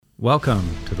Welcome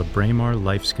to the Braemar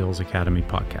Life Skills Academy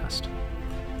podcast.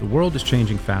 The world is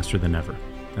changing faster than ever,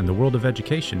 and the world of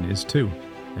education is too.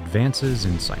 Advances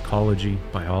in psychology,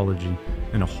 biology,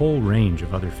 and a whole range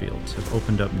of other fields have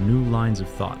opened up new lines of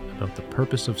thought about the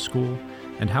purpose of school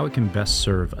and how it can best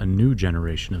serve a new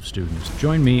generation of students.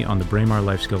 Join me on the Braemar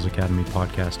Life Skills Academy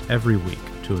podcast every week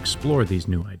to explore these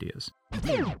new ideas.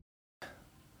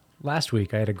 Last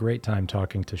week, I had a great time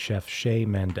talking to Chef Shay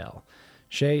Mandel.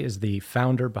 Shay is the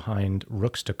founder behind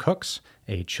Rooks to Cooks,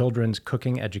 a children's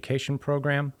cooking education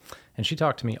program, and she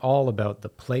talked to me all about the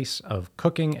place of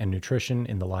cooking and nutrition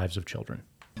in the lives of children.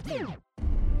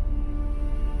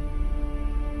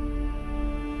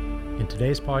 In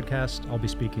today's podcast, I'll be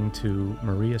speaking to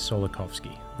Maria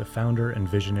Solakofski, the founder and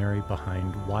visionary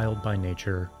behind Wild by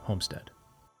Nature Homestead.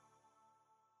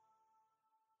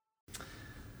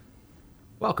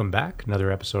 Welcome back.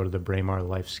 Another episode of the Braemar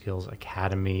Life Skills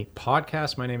Academy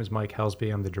podcast. My name is Mike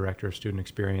Helsby. I'm the Director of Student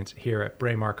Experience here at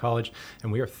Braemar College,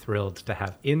 and we are thrilled to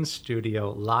have in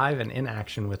studio, live and in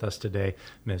action with us today,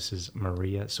 Mrs.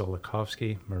 Maria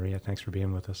Solakofski. Maria, thanks for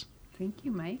being with us. Thank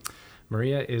you, Mike.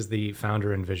 Maria is the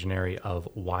founder and visionary of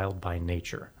Wild by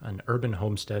Nature, an urban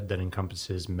homestead that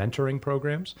encompasses mentoring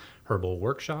programs, herbal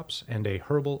workshops, and a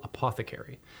herbal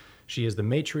apothecary. She is the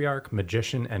matriarch,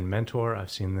 magician, and mentor.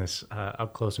 I've seen this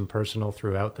up close and personal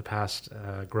throughout the past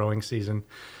growing season.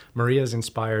 Maria is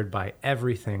inspired by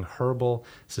everything herbal,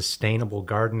 sustainable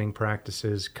gardening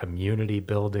practices, community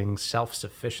building,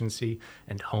 self-sufficiency,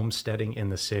 and homesteading in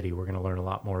the city. We're going to learn a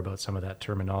lot more about some of that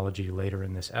terminology later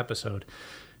in this episode.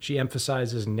 She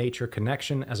emphasizes nature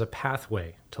connection as a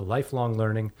pathway to lifelong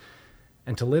learning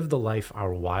and to live the life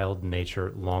our wild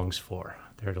nature longs for.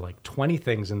 There are like 20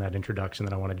 things in that introduction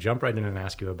that I want to jump right in and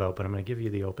ask you about, but I'm going to give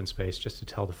you the open space just to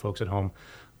tell the folks at home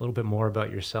a little bit more about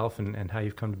yourself and how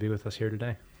you've come to be with us here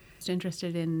today. Just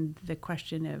interested in the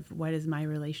question of what is my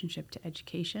relationship to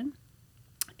education.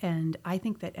 And I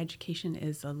think that education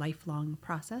is a lifelong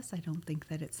process. I don't think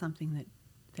that it's something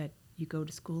that you go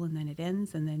to school and then it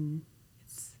ends and then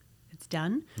it's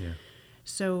done. Yeah.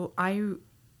 So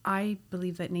I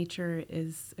believe that nature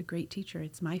is a great teacher.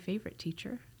 It's my favorite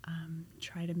teacher.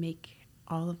 Try to make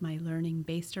all of my learning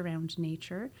based around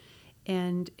nature,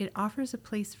 and it offers a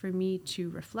place for me to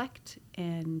reflect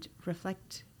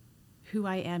who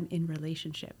I am in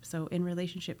relationship. So in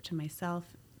relationship to myself,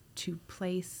 to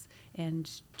place, and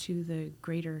to the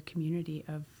greater community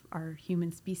of our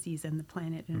human species and the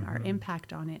planet and our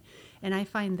impact on it. And I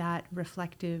find that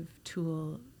reflective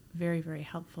tool very, very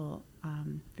helpful,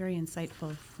 very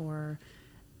insightful for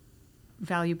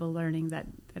valuable learning that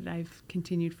I've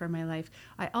continued for my life.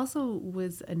 I also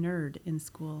was a nerd in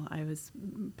school. I was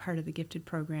part of the gifted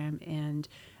program, and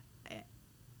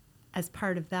as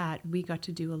part of that, we got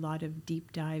to do a lot of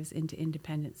deep dives into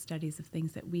independent studies of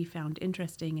things that we found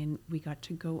interesting, and we got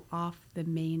to go off the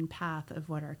main path of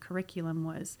what our curriculum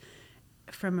was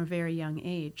from a very young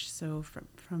age, so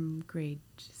from grade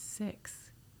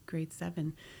 6, grade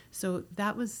 7. So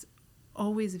that was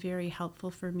always very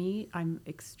helpful for me. I'm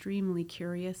extremely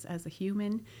curious as a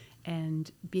human,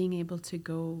 and being able to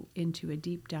go into a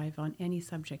deep dive on any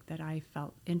subject that I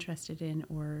felt interested in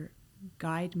or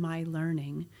guide my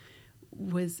learning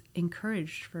was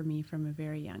encouraged for me from a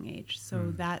very young age.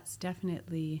 So that's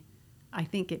definitely, I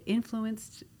think it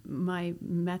influenced my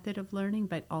method of learning,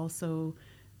 but also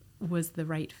was the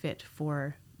right fit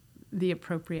for the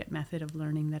appropriate method of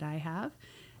learning that I have.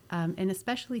 And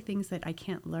especially things that I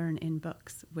can't learn in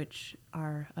books, which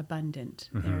are abundant.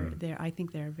 I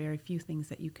think there are very few things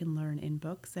that you can learn in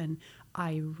books, and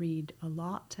I read a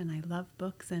lot, and I love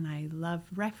books, and I love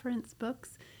reference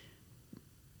books,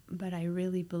 but I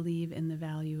really believe in the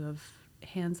value of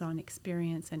hands-on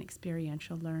experience and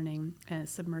experiential learning and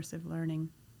submersive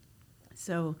learning.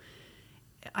 So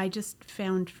I just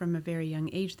found from a very young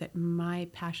age that my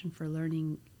passion for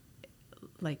learning,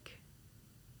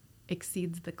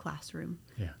 exceeds the classroom.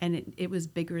 Yeah. And it was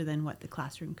bigger than what the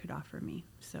classroom could offer me.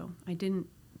 So I didn't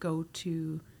go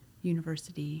to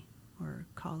university or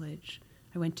college.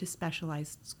 I went to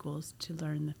specialized schools to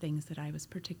learn the things that I was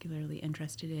particularly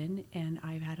interested in, and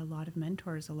I've had a lot of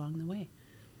mentors along the way.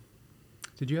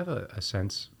 Did you have a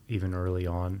sense, even early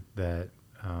on, that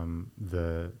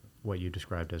what you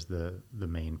described as the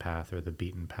main path or the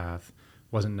beaten path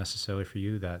wasn't necessarily for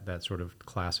you, that sort of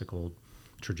classical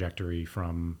trajectory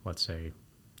from, let's say,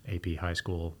 AP high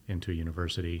school into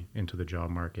university, into the job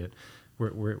market?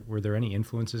 Were there any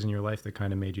influences in your life that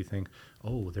kind of made you think,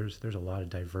 oh, there's a lot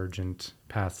of divergent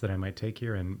paths that I might take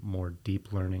here and more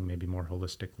deep learning, maybe more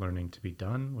holistic learning to be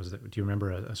done? Do you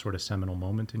remember a sort of seminal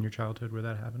moment in your childhood where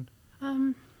that happened?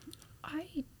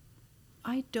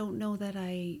 I don't know that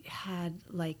I had,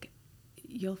 like,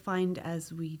 you'll find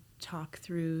as we talk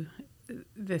through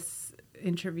this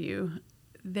interview,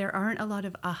 there aren't a lot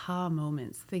of aha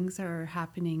moments. Things are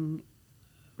happening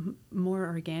more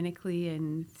organically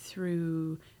and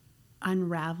through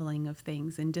unraveling of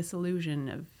things and disillusion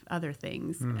of other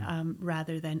things,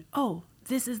 rather than, oh,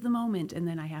 this is the moment, and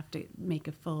then I have to make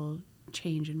a full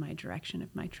change in my direction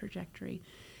of my trajectory.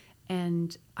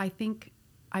 And I think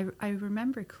I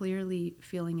remember clearly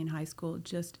feeling in high school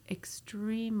just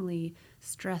extremely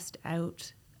stressed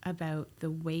out about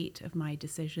the weight of my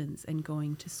decisions and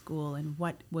going to school and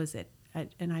what was it.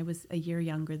 And I was a year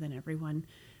younger than everyone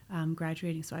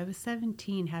graduating. So I was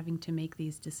 17 having to make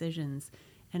these decisions,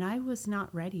 and I was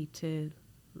not ready to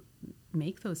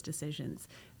make those decisions.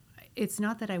 It's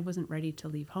not that I wasn't ready to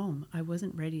leave home. I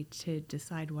wasn't ready to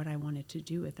decide what I wanted to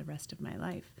do with the rest of my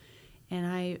life. And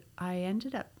I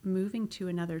ended up moving to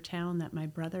another town that my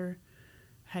brother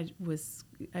was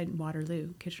at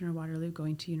Waterloo, Kitchener-Waterloo,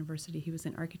 going to university. He was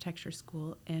in architecture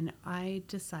school, and I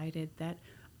decided that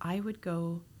I would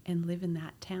go and live in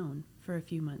that town for a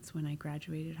few months when I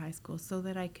graduated high school so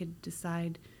that I could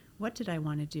decide what did I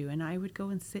want to do. And I would go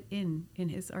and sit in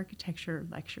his architecture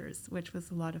lectures, which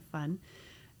was a lot of fun.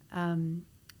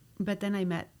 But then I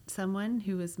met someone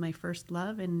who was my first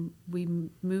love, and we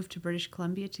moved to British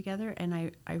Columbia together. And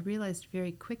I realized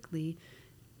very quickly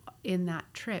in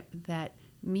that trip that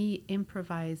me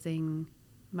improvising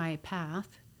my path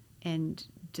and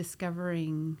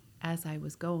discovering as I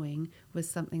was going was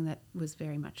something that was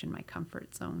very much in my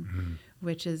comfort zone,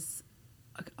 which is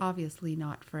obviously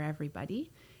not for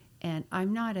everybody. And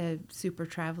I'm not a super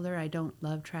traveler. I don't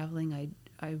love traveling.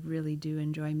 I really do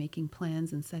enjoy making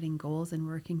plans and setting goals and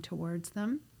working towards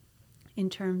them. In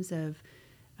terms of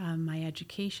my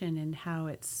education and how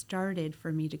it started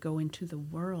for me to go into the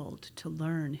world to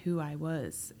learn who I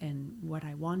was and what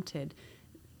I wanted,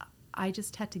 I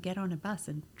just had to get on a bus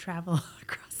and travel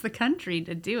across the country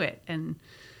to do it. And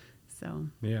so...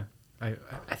 Yeah. I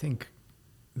think,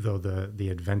 though, the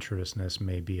adventurousness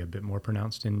may be a bit more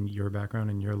pronounced in your background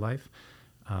in your life,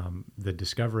 the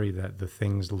discovery that the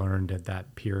things learned at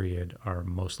that period are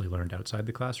mostly learned outside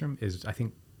the classroom is, I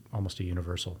think, almost a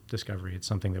universal discovery. It's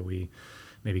something that we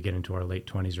maybe get into our late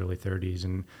 20s, early 30s,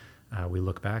 and we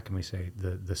look back and we say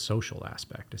the social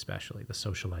aspect, especially the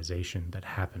socialization that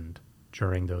happened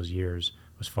during those years,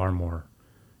 was far more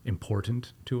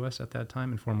important to us at that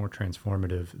time and far more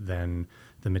transformative than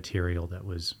the material that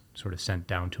was sort of sent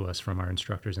down to us from our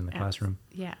instructors in the classroom.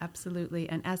 Yeah, absolutely.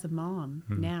 And as a mom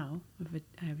now,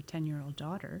 I have a 10-year-old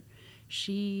daughter,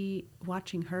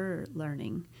 watching her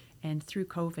learning and through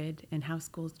COVID and how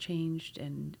schools changed,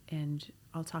 and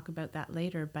I'll talk about that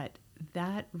later, but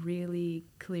that really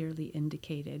clearly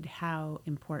indicated how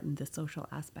important the social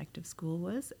aspect of school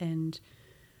was, and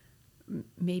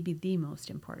maybe the most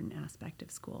important aspect of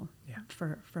school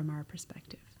from our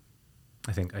perspective.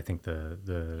 I think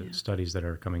the studies that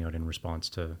are coming out in response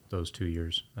to those 2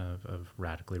 years of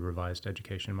radically revised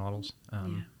education models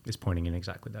is pointing in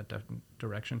exactly that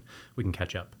direction. We can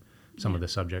catch up some of the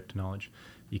subject knowledge.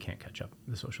 You can't catch up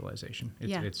the socialization.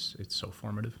 It's so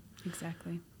formative.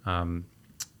 Exactly.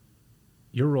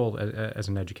 Your role as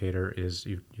an educator is,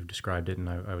 you've described it, and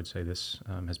I would say this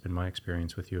has been my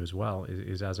experience with you as well,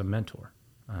 is as a mentor.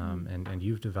 And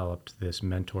you've developed this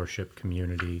mentorship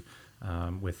community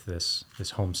with this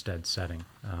homestead setting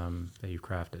that you've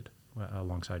crafted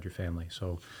alongside your family.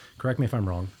 So correct me if I'm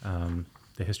wrong.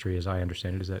 The history, as I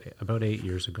understand it, is that about 8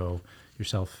 years ago,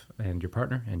 yourself and your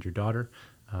partner and your daughter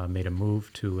made a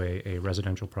move to a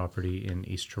residential property in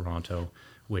East Toronto,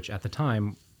 which at the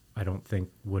time I don't think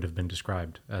would have been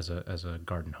described as a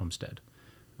garden homestead.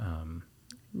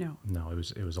 No,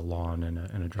 it was a lawn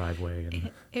and a driveway.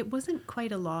 And it wasn't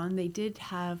quite a lawn. They did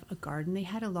have a garden. They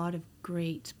had a lot of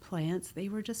great plants. They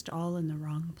were just all in the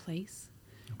wrong place.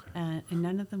 Okay. And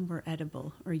none of them were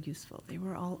edible or useful. They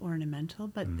were all ornamental,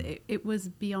 but it was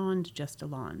beyond just a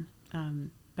lawn.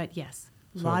 But yes,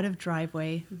 a lot of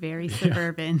driveway, very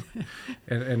suburban.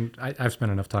 And I've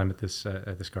spent enough time at this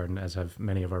garden, as have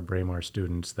many of our Braemar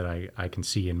students, that I can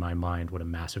see in my mind what a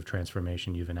massive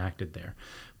transformation you've enacted there.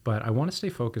 But I want to stay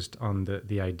focused on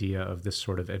the idea of this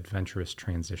sort of adventurous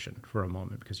transition for a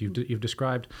moment, because you've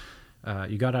described,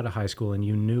 you got out of high school and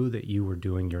you knew that you were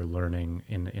doing your learning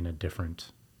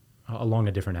along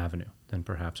a different avenue than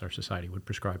perhaps our society would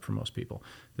prescribe for most people.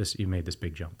 You made this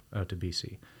big jump out to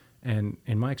BC. And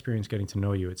in my experience getting to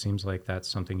know you, it seems like that's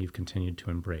something you've continued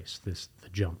to embrace, the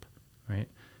jump, right?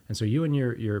 And so you and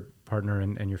your partner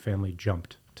and your family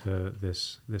jumped to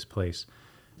this place,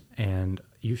 and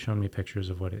you've shown me pictures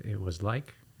of what it was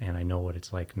like, and I know what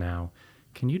it's like now.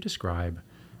 Can you describe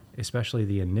especially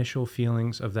the initial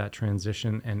feelings of that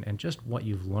transition and just what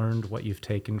you've learned, what you've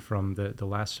taken from the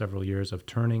last several years of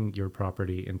turning your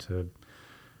property into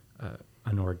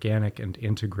an organic and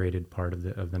integrated part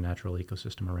of the natural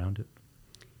ecosystem around it?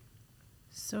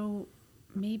 So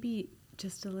maybe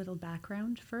just a little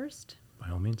background first. By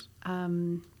all means.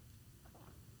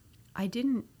 I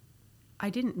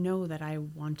didn't know that I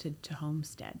wanted to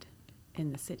homestead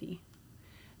in the city.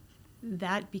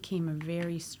 That became a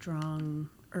very strong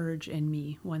urge in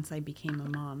me once I became a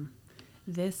mom.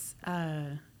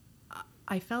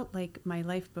 I felt like my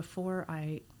life before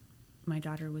my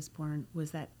daughter was born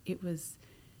was that it was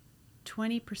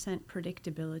 20%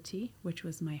 predictability, which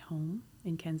was my home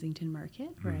in Kensington Market,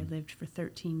 where I lived for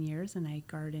 13 years and I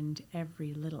gardened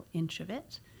every little inch of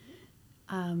it.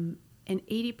 And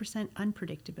 80%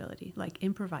 unpredictability, like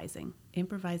improvising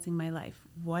my life.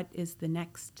 What is the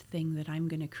next thing that I'm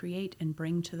going to create and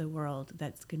bring to the world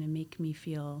that's going to make me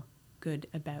feel good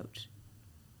about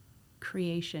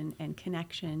creation and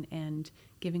connection and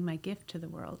giving my gift to the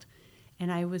world?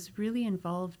 And I was really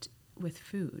involved with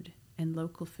food and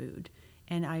local food.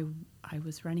 And I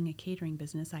was running a catering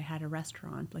business. I had a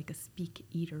restaurant, like a speak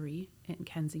eatery in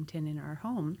Kensington in our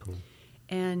home. Cool.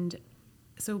 And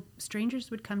so strangers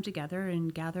would come together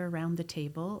and gather around the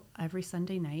table every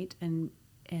Sunday night,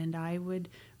 and I would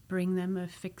bring them a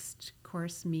fixed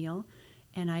course meal,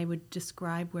 and I would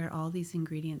describe where all these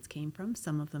ingredients came from.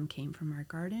 Some of them came from our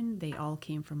garden. They all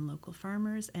came from local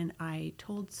farmers, and I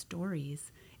told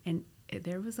stories, and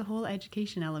there was a whole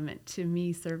education element to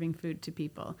me serving food to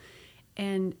people.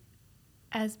 And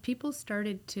as people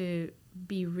started to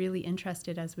be really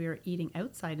interested as we were eating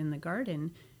outside in the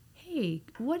garden, hey,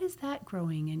 what is that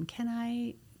growing? And can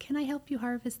I help you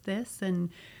harvest this? And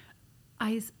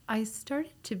I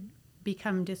started to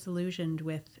become disillusioned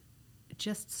with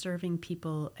just serving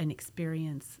people an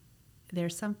experience. There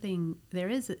is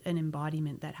an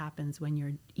embodiment that happens when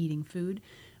you're eating food,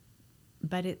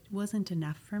 but it wasn't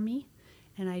enough for me.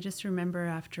 And I just remember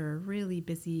after a really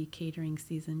busy catering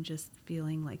season, just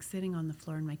feeling like sitting on the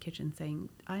floor in my kitchen saying,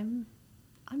 I'm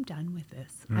done with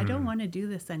this. I don't want to do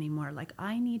this anymore. Like,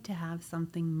 I need to have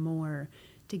something more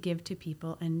to give to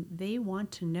people, and they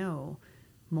want to know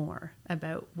more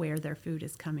about where their food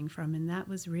is coming from. And that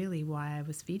was really why I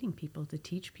was feeding people, to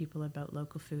teach people about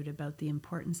local food, about the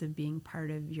importance of being part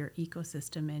of your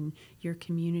ecosystem and your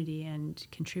community and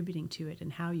contributing to it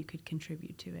and how you could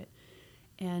contribute to it.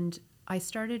 And I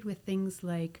started with things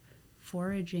like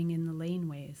foraging in the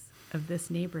laneways of this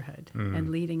neighborhood and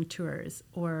leading tours,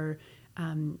 or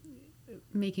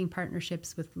making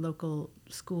partnerships with local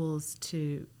schools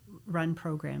to run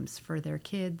programs for their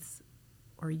kids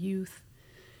or youth.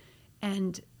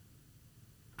 And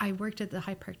I worked at the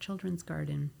High Park Children's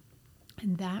Garden,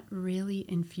 and that really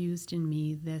infused in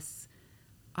me this,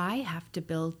 I have to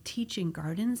build teaching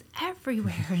gardens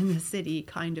everywhere in the city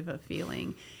kind of a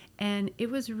feeling. And it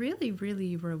was really,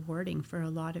 really rewarding for a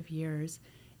lot of years.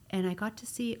 And I got to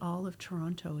see all of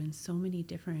Toronto in so many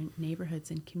different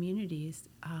neighborhoods and communities,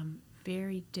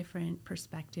 very different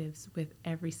perspectives with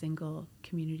every single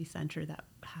community center that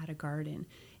had a garden.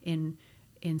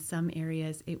 In some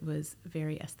areas, it was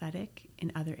very aesthetic.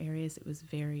 In other areas, it was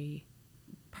very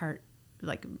part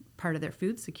of their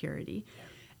food security.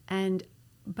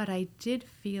 But I did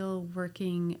feel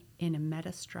working in a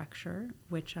meta structure,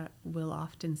 which we'll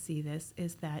often see this,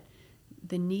 is that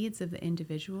the needs of the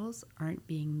individuals aren't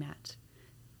being met.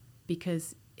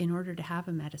 Because in order to have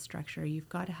a meta structure, you've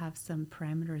got to have some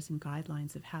parameters and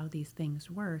guidelines of how these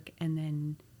things work, and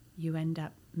then you end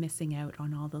up missing out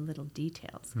on all the little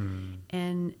details.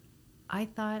 And I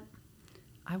thought,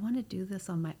 I want to do this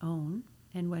on my own.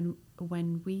 And when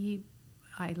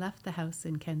I left the house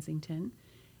in Kensington,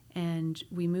 and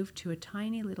we moved to a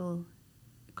tiny little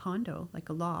condo, like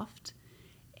a loft,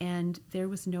 and there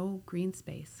was no green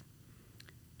space.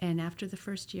 And after the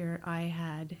first year, I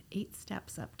had 8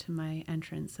 steps up to my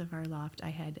entrance of our loft.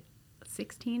 I had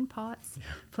 16 pots,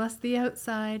 plus the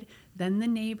outside. Then the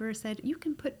neighbor said, you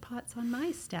can put pots on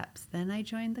my steps. Then I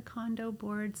joined the condo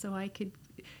board so I could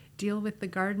deal with the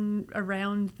garden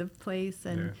around the place,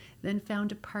 and then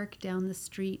found a park down the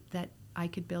street that I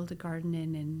could build a garden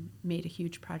in, and made a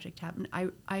huge project happen.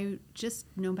 I just,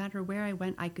 no matter where I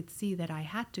went, I could see that I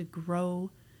had to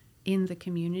grow in the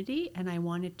community, and I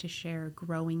wanted to share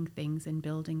growing things and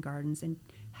building gardens and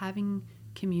having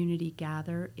community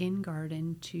gather in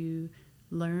garden to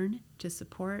learn, to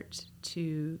support,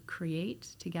 to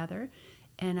create together.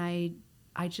 And I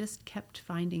just kept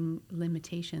finding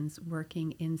limitations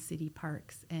working in city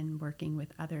parks and working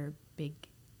with other big,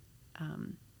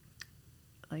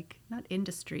 not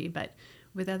industry, but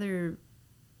with other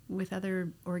with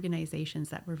other organizations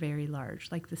that were very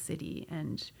large, like the city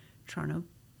and Toronto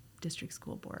District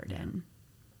School Board. Yeah. And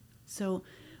so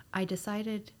I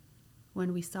decided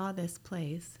when we saw this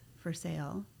place for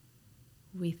sale,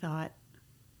 we thought,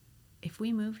 if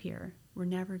we move here, we're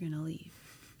never going to leave.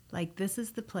 Like, this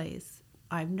is the place.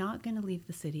 I'm not going to leave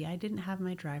the city. I didn't have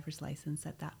my driver's license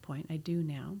at that point. I do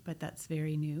now, but that's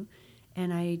very new.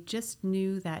 And I just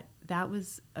knew that that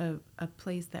was a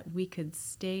place that we could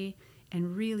stay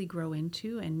and really grow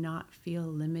into and not feel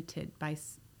limited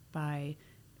by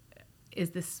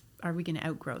are we going to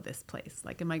outgrow this place?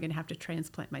 Like, am I going to have to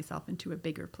transplant myself into a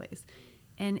bigger place?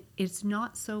 And it's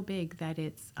not so big that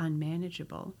it's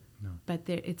unmanageable, No. but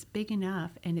it's big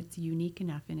enough and it's unique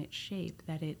enough in its shape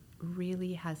that it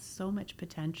really has so much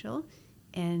potential.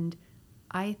 And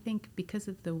I think because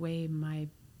of the way my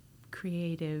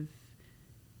creative,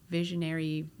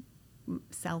 visionary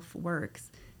self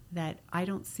works, that I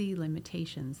don't see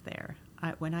limitations there.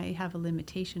 When I have a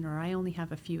limitation or I only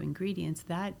have a few ingredients,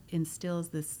 that instills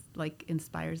this, like,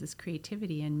 inspires this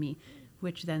creativity in me,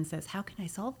 which then says, how can I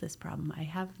solve this problem? I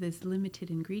have this limited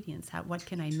ingredients. What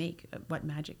can I make? What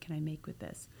magic can I make with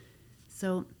this?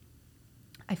 So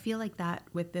I feel like that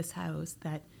with this house,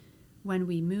 that when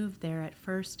we moved there, at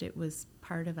first it was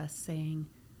part of us saying,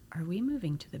 are we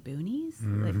moving to the boonies?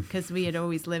 Because we had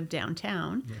always lived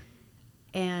downtown. Yeah.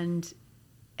 And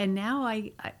now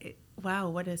wow,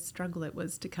 what a struggle it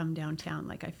was to come downtown.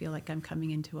 Like, I feel like I'm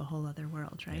coming into a whole other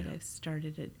world, right? Yeah. I've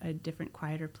started a different,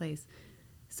 quieter place.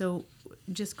 So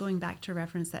just going back to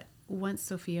reference that once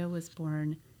Sophia was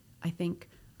born, I think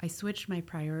I switched my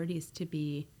priorities to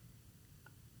be,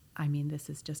 I mean, this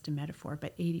is just a metaphor,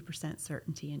 but 80%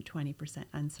 certainty and 20%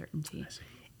 uncertainty.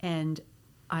 And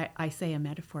I say a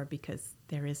metaphor because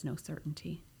there is no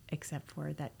certainty except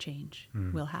for that change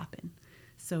will happen.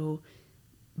 So,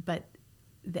 but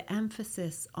the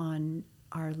emphasis on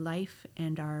our life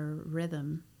and our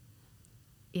rhythm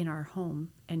in our home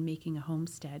and making a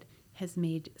homestead has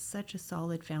made such a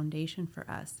solid foundation for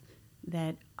us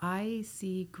that I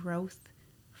see growth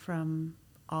from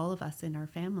all of us in our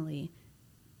family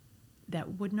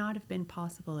that would not have been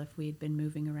possible if we had been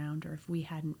moving around or if we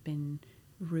hadn't been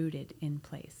rooted in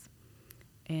place.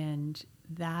 And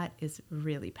that is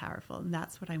really powerful. And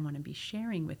that's what I want to be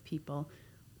sharing with people,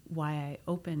 why I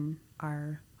open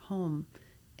our home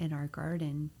and our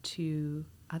garden to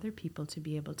other people to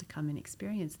be able to come and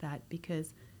experience that,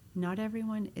 because not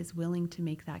everyone is willing to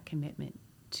make that commitment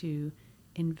to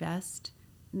invest,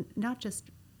 not just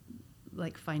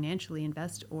like financially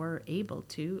invest or able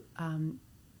to,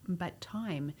 but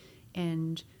time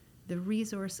and the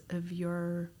resource of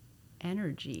your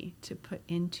energy to put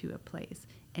into a place.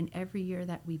 And every year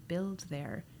that we build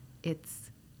there,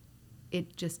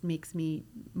 it just makes me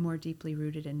more deeply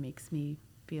rooted and makes me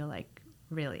feel like,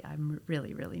 really, I'm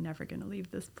really, really never going to leave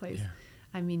this place. Yeah.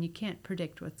 I mean, you can't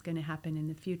predict what's going to happen in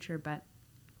the future, but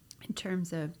in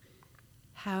terms of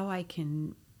how I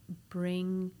can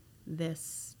bring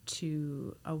this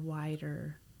to a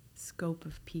wider scope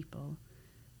of people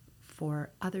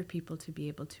for other people to be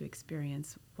able to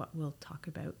experience what we'll talk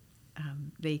about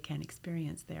they can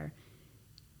experience there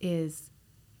is,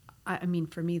 I mean,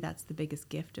 for me, that's the biggest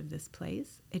gift of this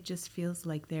place. It just feels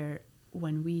like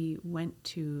when we went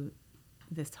to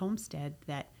this homestead,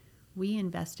 that we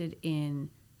invested in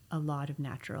a lot of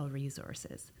natural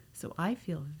resources. So I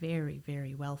feel very,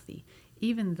 very wealthy,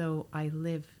 even though I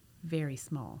live very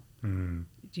small. Mm.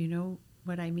 Do you know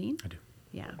what I mean? I do.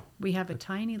 Yeah. We have a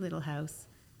tiny little house.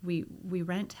 We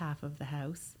rent half of the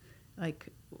house. Like,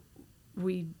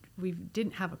 we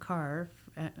didn't have a car.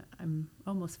 I'm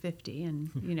almost 50, and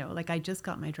like, I just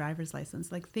got my driver's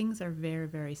license. Like, things are very,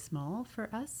 very small for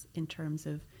us in terms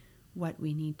of what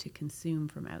we need to consume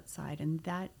from outside, and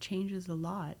that changes a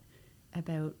lot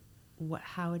about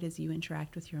how it is you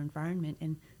interact with your environment.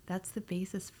 And that's the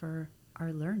basis for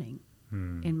our learning,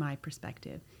 in my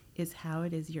perspective, is how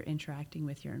it is you're interacting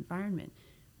with your environment.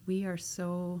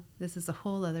 This is a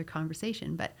whole other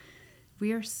conversation, but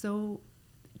we are so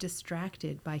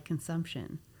distracted by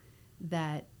consumption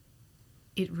that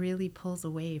it really pulls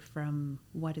away from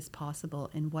what is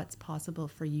possible and what's possible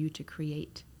for you to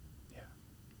create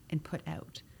and put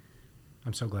out.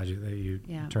 I'm so glad that you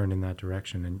turned in that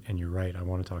direction, and you're right. I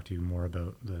want to talk to you more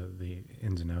about the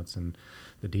ins and outs and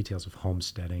the details of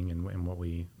homesteading and what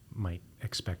we might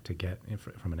expect to get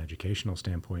from an educational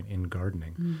standpoint in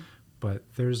gardening. But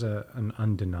there's an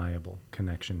undeniable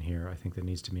connection here, I think, that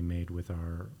needs to be made with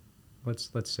our,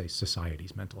 let's say,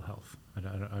 society's mental health.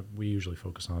 We usually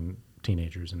focus on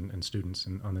teenagers and students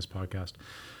on this podcast,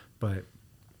 but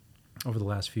over the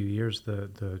last few years,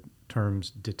 the terms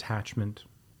detachment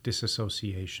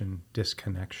disassociation,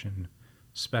 disconnection,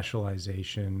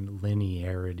 specialization,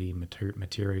 linearity,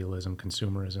 materialism,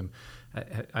 consumerism.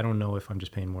 I don't know if I'm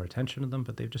just paying more attention to them,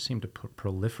 but they've just seemed to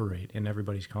proliferate in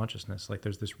everybody's consciousness. Like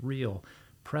there's this real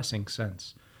pressing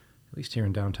sense, at least here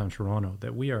in downtown Toronto,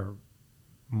 that we are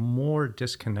more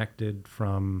disconnected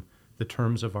from the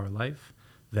terms of our life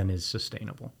than is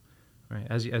sustainable. Right?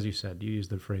 As you said, you used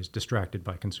the phrase "distracted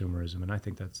by consumerism," and I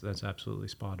think that's absolutely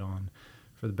spot on.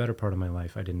 For the better part of my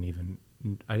life, I didn't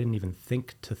even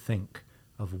think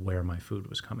of where my food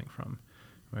was coming from.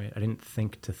 Right? I didn't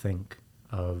think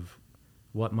of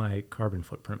what my carbon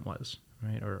footprint was,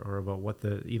 right? Or about what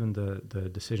even the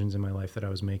decisions in my life that I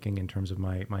was making in terms of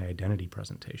my identity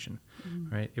presentation,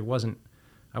 right? I wasn't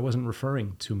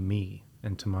referring to me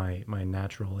and to my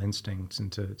natural instincts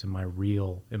and to my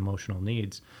real emotional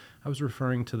needs. I was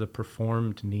referring to the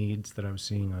performed needs that I was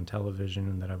seeing on television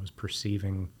and that I was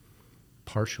perceiving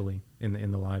partially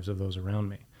in the lives of those around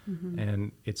me. Mm-hmm.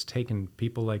 And it's taken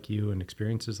people like you and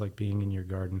experiences like being in your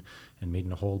garden and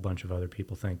meeting a whole bunch of other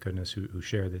people, thank goodness, who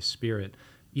share this spirit,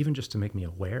 even just to make me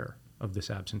aware of this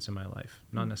absence in my life.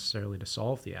 Not necessarily to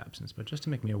solve the absence, but just to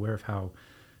make me aware of how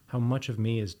much of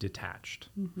me is detached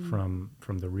from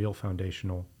the real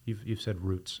foundational, you've said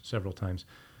roots several times.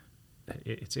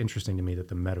 It's interesting to me that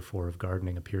the metaphor of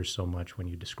gardening appears so much when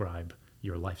you describe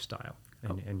your lifestyle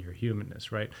and your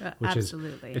humanness, right? Which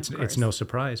absolutely, it's no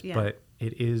surprise, but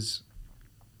it is,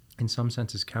 in some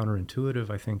senses,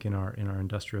 counterintuitive, I think, in our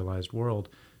industrialized world,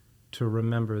 to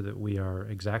remember that we are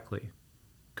exactly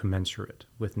commensurate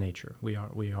with nature. We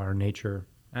are nature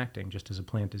acting, just as a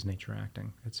plant is nature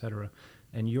acting, etc.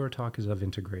 And your talk is of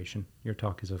integration. Your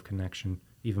talk is of connection,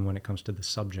 even when it comes to the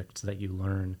subjects that you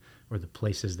learn or the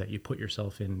places that you put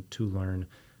yourself in to learn.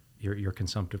 Your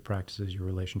consumptive practices, your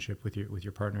relationship with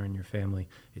your partner and your family,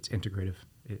 it's integrative.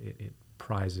 It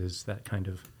prizes that kind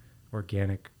of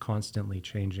organic, constantly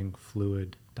changing,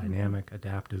 fluid, dynamic,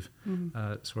 adaptive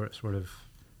sort of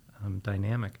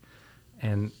dynamic.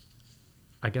 And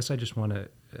I guess I just want to,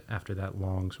 after that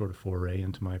long sort of foray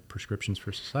into my prescriptions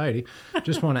for society,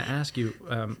 just want to ask you,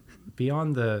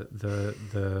 beyond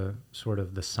the sort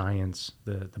of the science,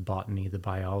 the botany, the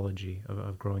biology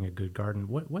of growing a good garden,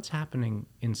 what's happening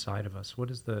inside of us? What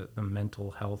is the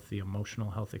mental health, the emotional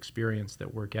health experience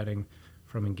that we're getting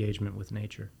from engagement with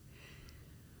nature?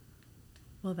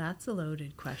 Well, that's a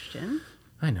loaded question.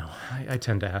 I know. I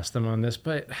tend to ask them on this,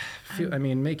 but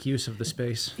make use of the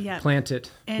space, plant it,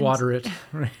 and water it,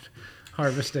 right?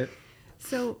 Harvest it.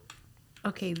 So,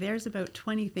 okay, there's about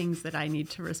 20 things that I need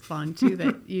to respond to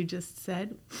that you just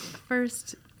said.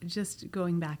 First, just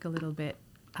going back a little bit,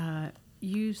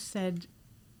 you said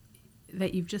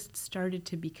that you've just started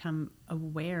to become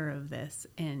aware of this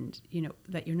and,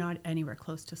 that you're not anywhere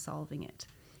close to solving it.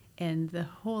 And the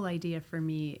whole idea for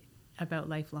me about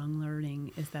lifelong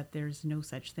learning is that there's no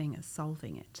such thing as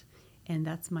solving it. And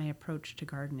that's my approach to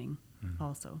gardening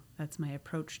also. That's my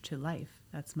approach to life.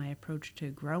 That's my approach to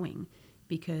growing,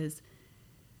 because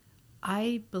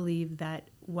I believe that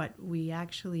what we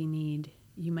actually need,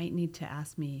 you might need to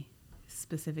ask me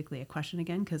specifically a question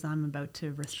again, because I'm about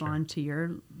to respond to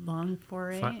your long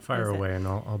foray. Fire away, and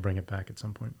I'll bring it back at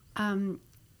some point.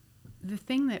 The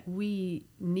thing that we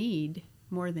need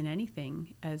more than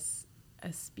anything as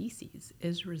a species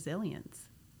is resilience.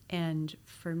 And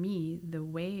for me, the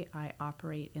way I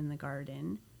operate in the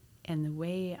garden and the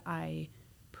way I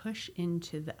push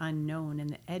into the unknown and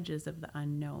the edges of the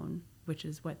unknown, which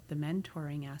is what the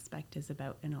mentoring aspect is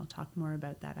about, and I'll talk more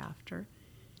about that after,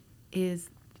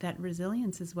 is that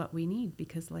resilience is what we need.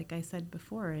 Because like I said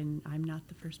before, and I'm not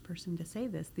the first person to say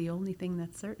this, the only thing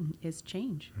that's certain is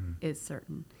change is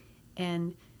certain.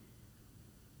 And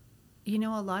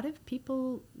a lot of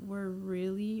people were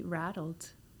really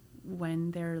rattled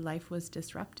when their life was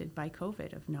disrupted by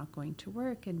COVID, of not going to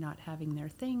work and not having their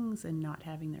things and not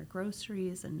having their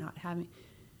groceries and not having...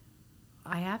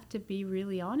 I have to be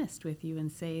really honest with you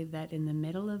and say that in the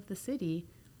middle of the city,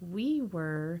 we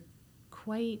were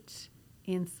quite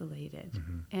insulated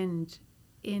and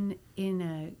in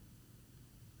a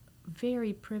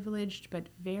very privileged but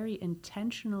very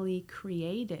intentionally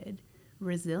created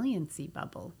resiliency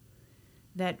bubble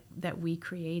that we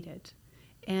created.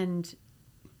 And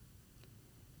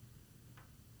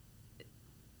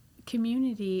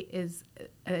community is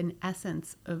an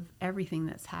essence of everything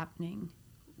that's happening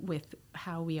with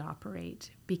how we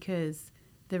operate, because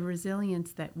the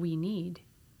resilience that we need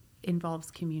involves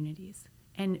communities.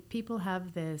 And people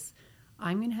have this,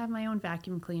 I'm going to have my own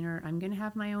vacuum cleaner, I'm going to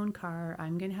have my own car,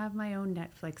 I'm going to have my own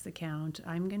Netflix account,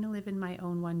 I'm going to live in my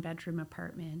own one-bedroom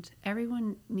apartment.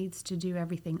 Everyone needs to do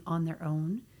everything on their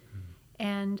own.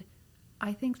 And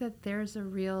I think that there's a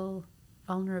real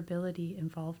vulnerability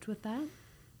involved with that.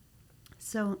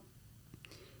 So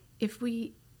if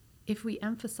we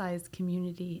emphasize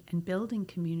community and building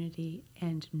community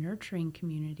and nurturing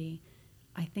community,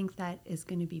 I think that is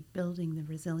going to be building the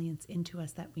resilience into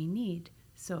us that we need.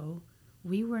 So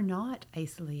we were not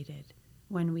isolated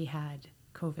when we had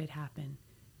COVID happen,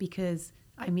 because,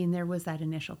 I mean, there was that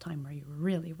initial time where you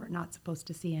really were not supposed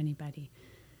to see anybody.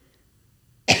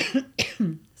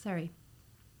 Sorry.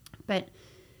 But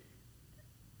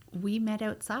we met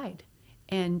outside,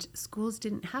 and schools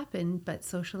didn't happen, but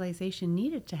socialization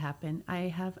needed to happen. I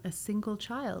have a single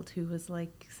child who was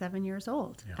like 7 years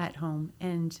old at home,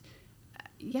 and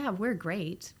yeah, we're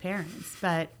great parents,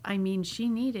 but I mean, she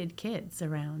needed kids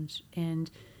around. And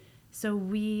so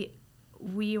we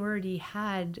already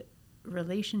had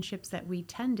relationships that we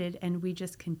tended, and we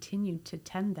just continued to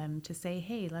tend them, to say,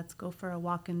 hey, let's go for a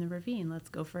walk in the ravine. Let's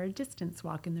go for a distance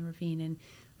walk in the ravine. And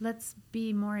let's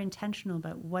be more intentional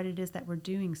about what it is that we're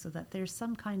doing, so that there's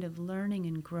some kind of learning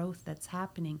and growth that's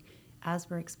happening as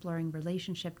we're exploring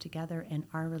relationship together and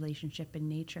our relationship in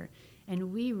nature.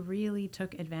 And we really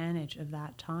took advantage of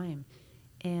that time.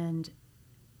 And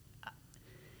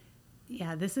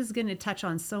yeah, this is going to touch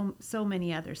on so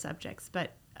many other subjects,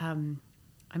 but I'm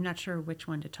not sure which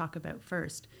one to talk about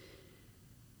first.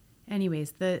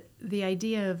 Anyways, the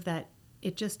idea of that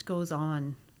it just goes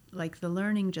on, like the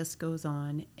learning just goes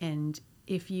on. And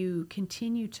if you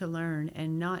continue to learn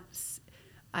and not,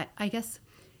 I guess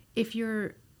if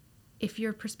your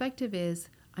perspective is,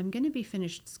 I'm going to be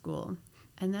finished school,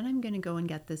 and then I'm going to go and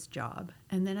get this job,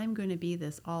 and then I'm going to be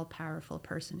this all-powerful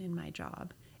person in my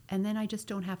job, and then I just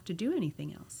don't have to do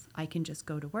anything else. I can just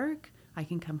go to work, I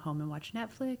can come home and watch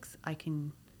Netflix, I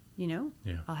can,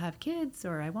 I'll have kids,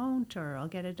 or I won't, or I'll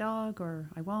get a dog, or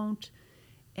I won't.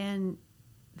 And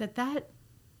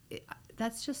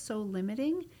that's just so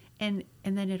limiting, and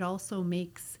then it also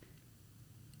makes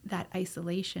that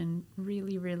isolation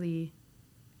really, really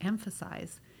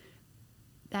emphasize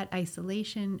that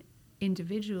isolation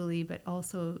individually, but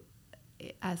also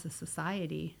as a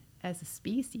society, as a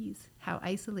species, how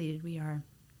isolated we are.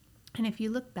 And if you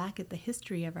look back at the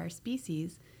history of our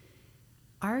species,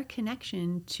 our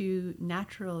connection to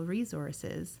natural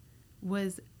resources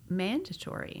was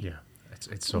mandatory. Yeah,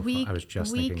 it's so fun. I was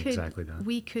just thinking exactly that.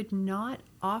 We could not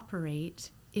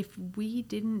operate if we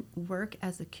didn't work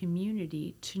as a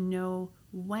community to know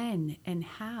when and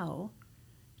how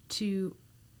to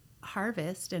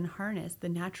harvest and harness the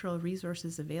natural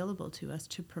resources available to us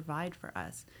to provide for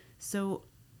us. So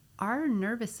our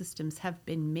nervous systems have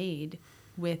been made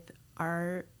with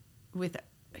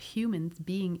humans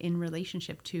being in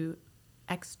relationship to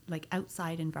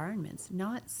outside environments,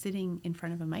 not sitting in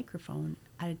front of a microphone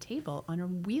at a table on a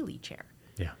wheelie chair.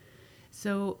 Yeah.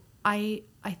 So I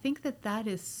think that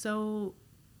is so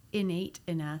innate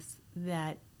in us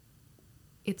that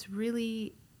it's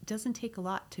really doesn't take a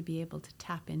lot to be able to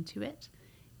tap into it,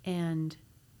 and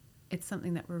it's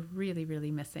something that we're really,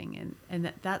 really missing,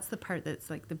 and that's the part that's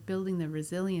like the building the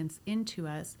resilience into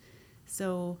us.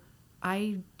 So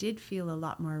I did feel a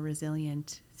lot more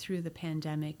resilient through the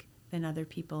pandemic than other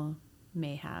people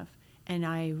may have, and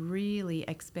I really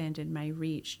expanded my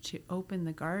reach to open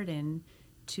the garden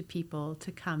to people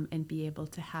to come and be able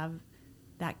to have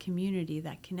that community,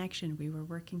 that connection. We were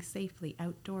working safely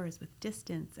outdoors with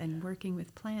distance and working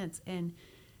with plants, and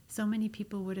so many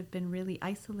people would have been really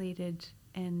isolated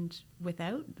and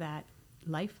without that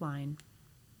lifeline.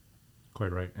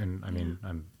 Quite right. And I mean,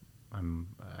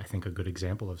 I think a good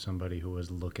example of somebody who was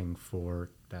looking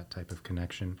for that type of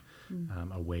connection,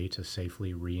 a way to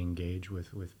safely re-engage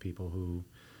with people who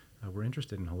were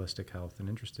interested in holistic health and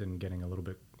interested in getting a little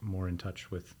bit more in touch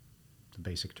with the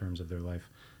basic terms of their life.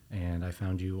 And I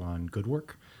found you on Good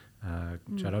Work.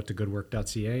 Shout out to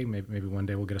goodwork.ca. Maybe one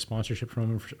day we'll get a sponsorship from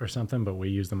them or something, but we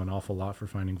use them an awful lot for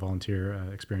finding volunteer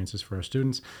experiences for our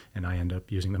students, and I end up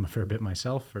using them a fair bit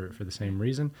myself for the same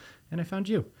reason. And I found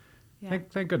you. Yeah.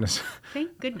 Thank goodness.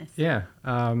 Thank goodness. Yeah.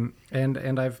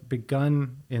 And I've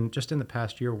begun in the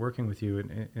past year working with you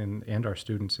and our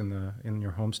students in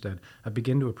your homestead. I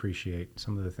begin to appreciate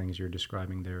some of the things you're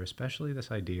describing there, especially this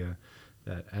idea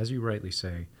that, as you rightly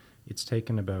say, it's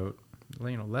taken about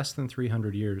less than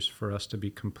 300 years for us to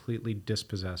be completely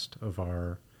dispossessed of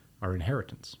our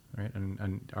inheritance, right?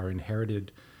 And our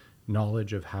inherited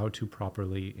knowledge of how to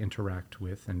properly interact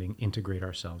with and integrate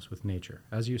ourselves with nature.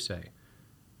 As you say,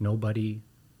 nobody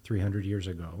 300 years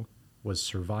ago was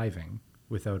surviving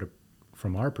without,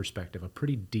 from our perspective, a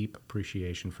pretty deep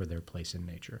appreciation for their place in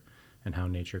nature and how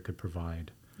nature could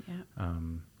provide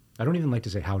I don't even like to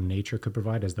say how nature could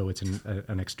provide, as though it's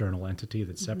an external entity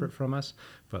that's separate from us,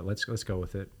 but let's go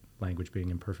with it, language being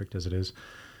imperfect as it is,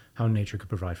 how nature could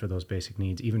provide for those basic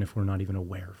needs, even if we're not even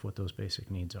aware of what those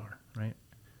basic needs are, right?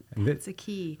 And that's a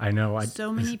key. I know.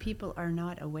 So many people are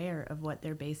not aware of what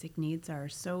their basic needs are.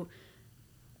 So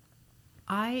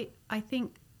I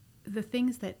think the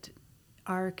things that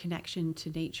our connection to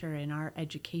nature and our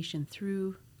education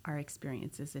through our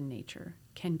experiences in nature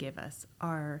can give us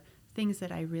are things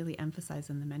that I really emphasize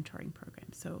in the mentoring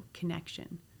program. So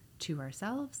connection to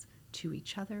ourselves, to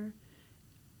each other,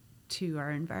 to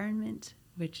our environment,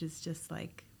 which is just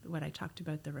like what I talked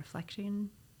about, the reflection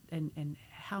and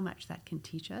how much that can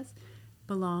teach us.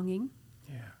 Belonging,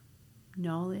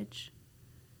 knowledge,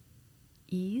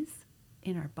 ease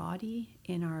in our body,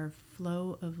 in our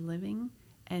flow of living,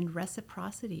 and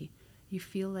reciprocity. You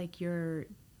feel like you're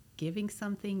giving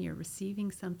something, you're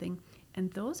receiving something. And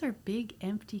those are big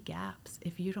empty gaps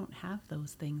if you don't have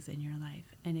those things in your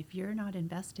life. And if you're not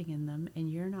investing in them and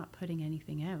you're not putting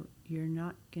anything out, you're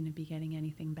not going to be getting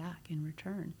anything back in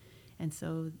return. And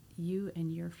so you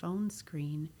and your phone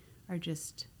screen are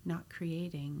just not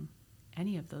creating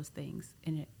any of those things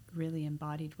in a really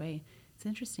embodied way. It's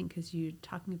interesting because you're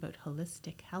talking about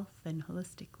holistic health and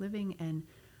holistic living, and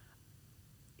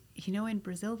in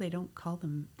Brazil, they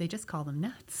just call them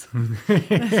nuts.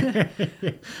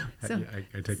 So,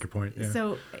 I take your point. Yeah.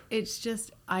 So it's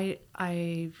just,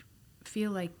 I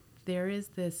feel like there is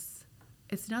this,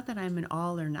 it's not that I'm an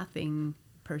all or nothing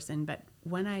person, but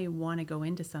when I want to go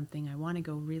into something, I want to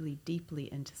go really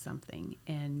deeply into something.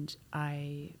 And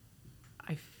I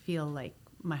feel like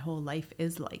my whole life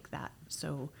is like that.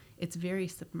 So it's very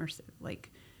submersive.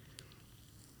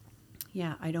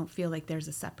 I don't feel like there's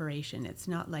a separation. It's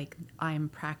not like I'm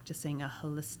practicing a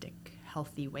holistic,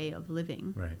 healthy way of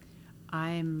living. Right.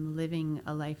 I'm living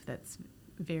a life that's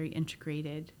very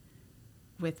integrated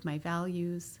with my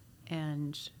values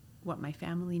and what my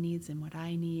family needs and what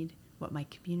I need, what my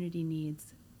community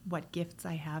needs, what gifts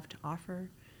I have to offer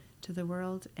to the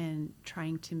world, and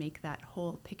trying to make that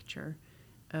whole picture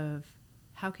of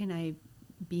how can I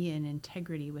be in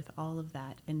integrity with all of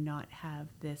that and not have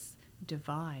this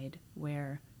divide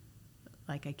where,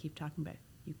 like I keep talking about,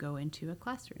 you go into a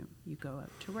classroom, you go out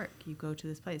to work, you go to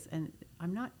this place. And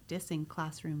I'm not dissing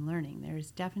classroom learning. There's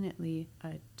definitely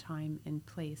a time and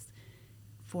place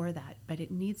for that, but it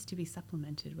needs to be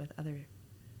supplemented with other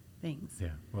things.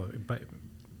 Yeah, well, but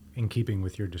in keeping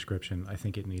with your description, I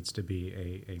think it needs to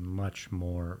be a much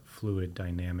more fluid,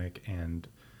 dynamic, and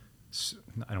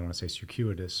I don't want to say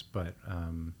circuitous, but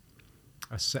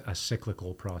a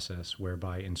cyclical process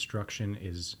whereby instruction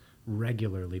is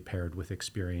regularly paired with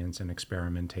experience and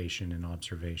experimentation and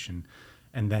observation,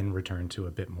 and then return to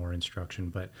a bit more instruction.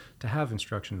 But to have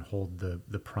instruction hold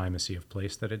the primacy of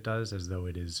place that it does, as though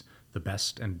it is the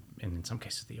best and in some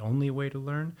cases the only way to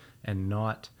learn, and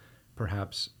not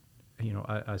perhaps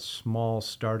a small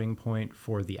starting point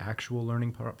for the actual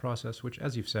learning process, which,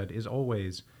 as you've said, is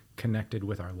always connected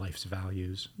with our life's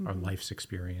values, our life's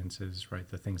experiences, right?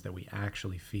 The things that we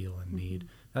actually feel and need.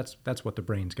 That's what the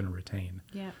brain's going to retain.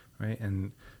 Yeah. Right.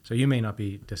 And so you may not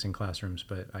be dissing classrooms,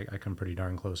 but I come pretty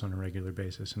darn close on a regular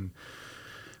basis. And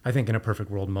I think in a perfect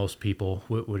world, most people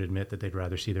would admit that they'd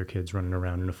rather see their kids running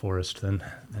around in a forest than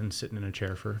sitting in a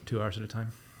chair for 2 hours at a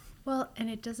time. Well, and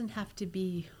it doesn't have to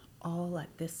be all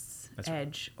at this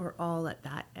edge or all at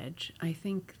that edge. I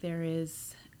think there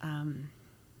is...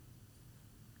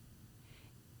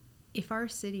 if our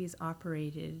cities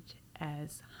operated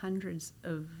as hundreds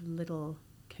of little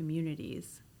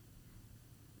communities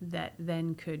that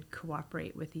then could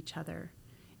cooperate with each other,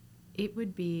 it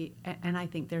would be, and I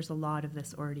think there's a lot of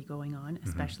this already going on,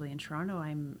 especially in Toronto.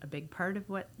 I'm a big part of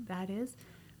what that is.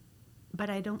 But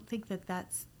I don't think that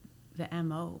that's the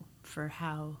MO for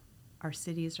how our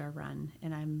cities are run.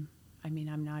 And I'm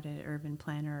not an urban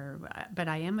planner, but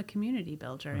I am a community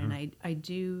builder, and I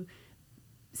do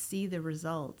see the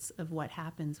results of what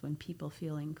happens when people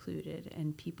feel included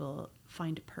and people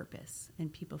find a purpose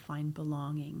and people find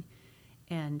belonging,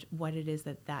 and what it is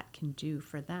that can do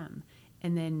for them,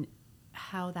 and then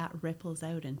how that ripples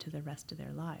out into the rest of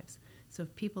their lives. So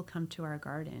if people come to our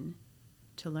garden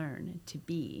to learn, to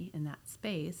be in that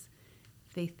space,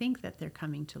 they think that they're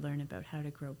coming to learn about how to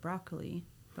grow broccoli,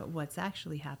 but what's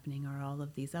actually happening are all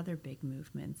of these other big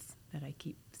movements that I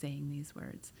keep saying these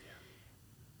words.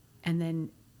 And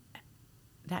then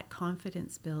that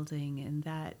confidence building and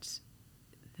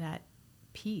that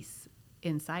peace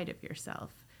inside of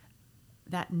yourself,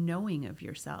 that knowing of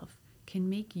yourself can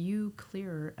make you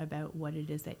clearer about what it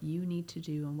is that you need to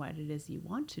do and what it is you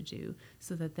want to do,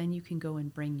 so that then you can go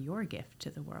and bring your gift to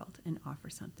the world and offer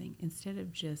something instead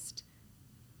of just,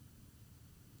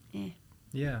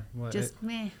 Yeah. Well,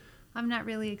 meh. I'm not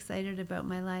really excited about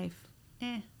my life.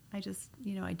 I just,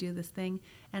 I do this thing.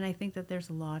 And I think that there's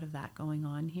a lot of that going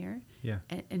on here. Yeah.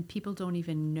 And people don't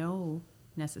even know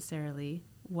necessarily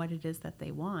what it is that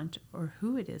they want or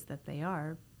who it is that they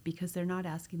are, because they're not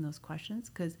asking those questions,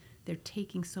 because they're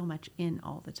taking so much in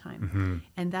all the time. Mm-hmm.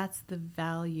 And that's the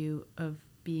value of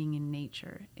being in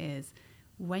nature, is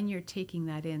when you're taking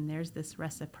that in, there's this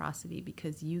reciprocity,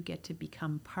 because you get to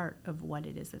become part of what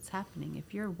it is that's happening.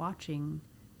 If you're watching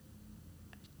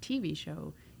a TV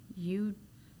show, you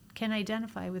can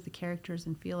identify with the characters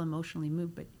and feel emotionally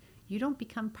moved, but you don't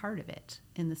become part of it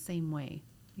in the same way.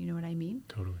 You know what I mean?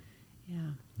 Totally.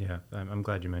 Yeah. Yeah. I'm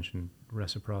glad you mentioned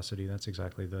reciprocity. That's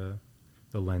exactly the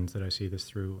lens that I see this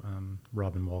through.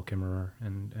 Robin Wall Kimmerer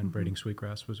and Braiding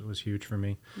Sweetgrass was huge for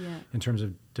me. Yeah. In terms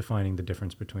of defining the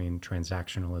difference between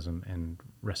transactionalism and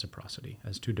reciprocity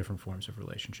as two different forms of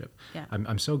relationship. Yeah.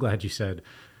 I'm so glad you said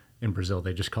in Brazil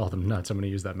they just call them nuts. I'm going to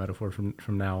use that metaphor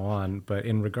from now on. But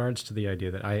in regards to the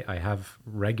idea that I have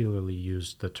regularly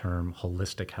used the term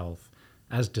holistic health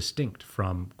as distinct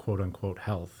from quote unquote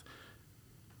health,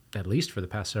 at least for the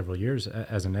past several years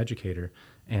as an educator.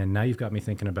 And now you've got me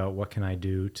thinking about what can I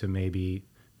do to maybe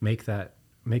make the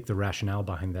rationale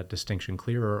behind that distinction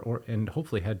clearer, and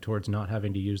hopefully head towards not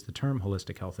having to use the term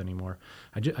holistic health anymore.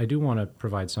 I do want to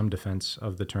provide some defense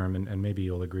of the term, and maybe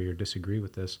you'll agree or disagree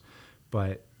with this,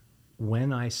 but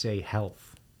when I say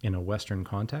health in a Western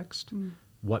context,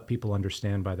 what people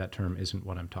understand by that term isn't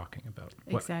what I'm talking about.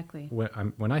 Exactly.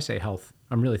 When I say health,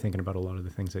 I'm really thinking about a lot of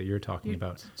the things that you're talking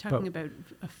about. Talking about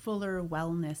a fuller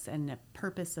wellness and a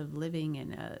purpose of living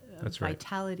and a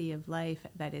vitality of life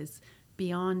that is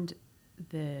beyond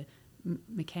the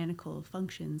mechanical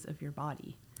functions of your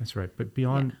body. That's right. But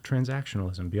beyond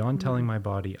transactionalism, beyond telling my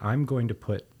body, I'm going to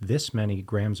put this many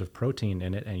grams of protein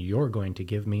in it and you're going to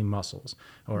give me muscles,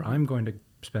 or I'm going to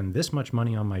spend this much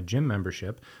money on my gym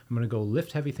membership. I'm going to go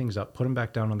lift heavy things up, put them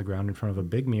back down on the ground in front of a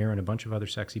big mirror and a bunch of other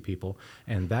sexy people,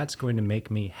 and that's going to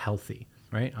make me healthy,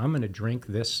 right? I'm going to drink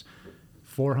this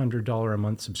 $400 a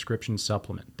month subscription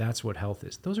supplement. That's what health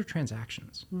is. Those are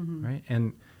transactions, right?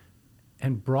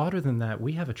 And broader than that,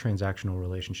 we have a transactional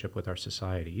relationship with our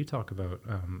society. You talk about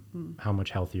how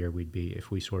much healthier we'd be if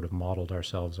we sort of modeled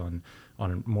ourselves on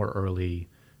a more early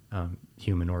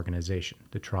human organization,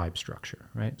 the tribe structure,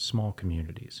 right? Small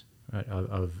communities, right?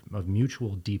 of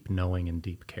mutual deep knowing and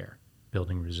deep care,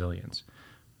 building resilience.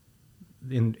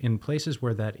 In places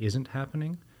where that isn't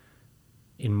happening,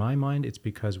 in my mind, it's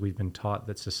because we've been taught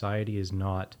that society is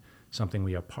not something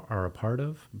we are a part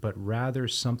of, but rather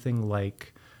something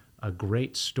like a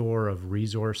great store of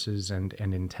resources and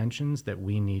intentions that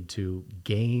we need to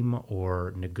game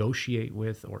or negotiate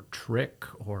with or trick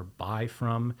or buy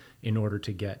from in order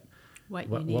to get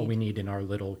what we need in our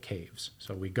little caves.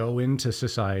 So we go into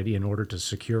society in order to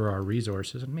secure our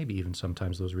resources, and maybe even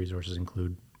sometimes those resources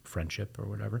include friendship or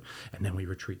whatever, and then we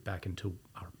retreat back into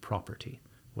our property,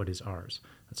 what is ours.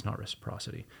 That's not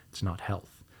reciprocity. It's not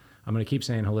health. I'm going to keep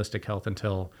saying holistic health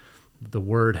until the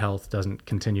word health doesn't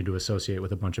continue to associate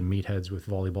with a bunch of meatheads with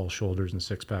volleyball shoulders and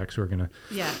six packs who are going to...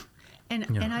 Yeah. And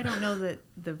I don't know that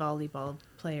the volleyball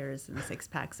players and six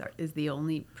packs is the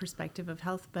only perspective of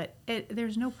health, but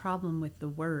there's no problem with the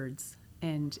words.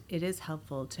 And it is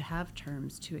helpful to have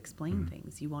terms to explain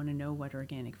things. You want to know what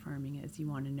organic farming is. You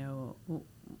want to know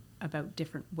about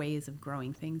different ways of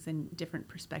growing things and different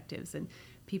perspectives. And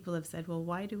people have said, well,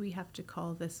 why do we have to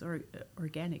call this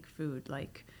organic food?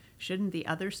 Like, shouldn't the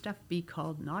other stuff be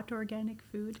called not organic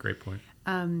food? Great point.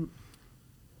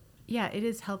 Yeah, it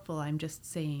is helpful. I'm just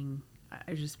saying,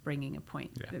 I'm just bringing a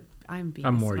point. Yeah. I'm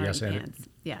more smarty yes pants.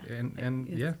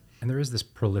 And there is this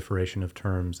proliferation of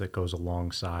terms that goes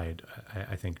alongside,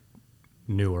 I think,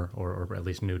 newer or at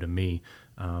least new to me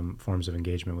forms of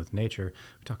engagement with nature.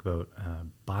 We talk about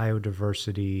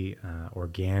biodiversity,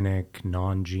 organic,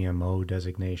 non-GMO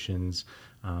designations,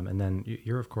 and then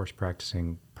you're of course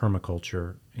practicing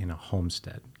permaculture in a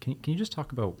homestead. Can you just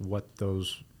talk about what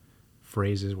those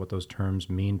phrases, what those terms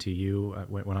mean to you?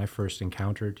 When I first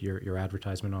encountered your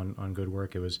advertisement on Good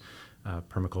Work, it was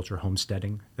permaculture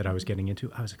homesteading that I was getting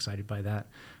into. I was excited by that.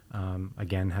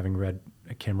 Again, having read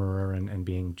Kimmerer and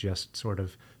being just sort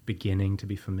of beginning to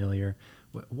be familiar.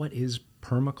 What is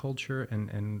permaculture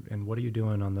and what are you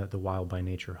doing on the Wild by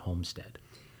Nature homestead?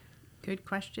 Good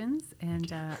questions,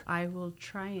 and I will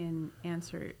try and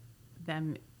answer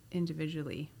them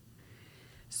individually.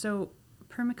 So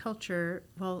permaculture,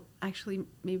 well, actually,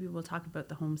 maybe we'll talk about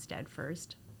the homestead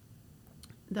first.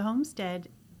 The homestead,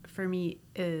 for me,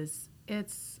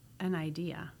 it's an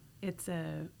idea. It's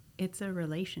a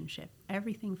relationship.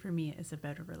 Everything for me is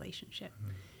about a relationship.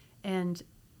 And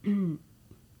it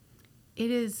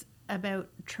is about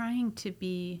trying to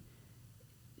be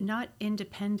not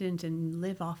independent and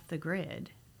live off the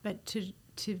grid, but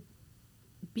to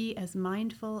be as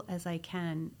mindful as I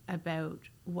can about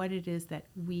what it is that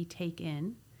we take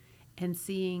in and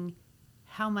seeing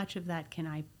how much of that can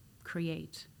I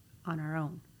create on our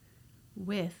own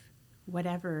with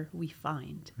whatever we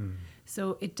find.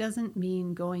 So it doesn't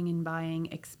mean going and buying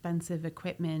expensive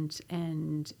equipment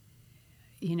and,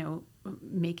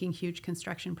 making huge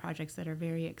construction projects that are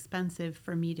very expensive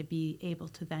for me to be able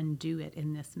to then do it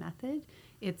in this method.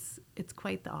 It's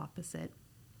quite the opposite.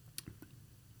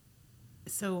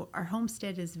 So our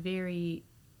homestead is very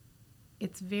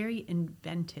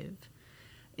inventive.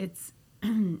 It's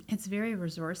very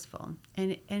resourceful,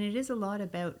 and it is a lot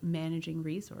about managing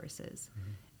resources.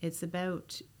 It's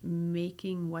about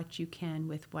making what you can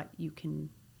with what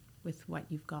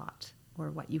you've got or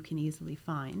what you can easily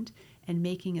find, and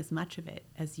making as much of it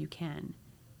as you can.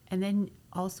 And then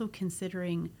also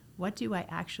considering, what do I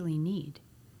actually need?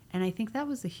 And I think that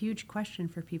was a huge question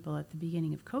for people at the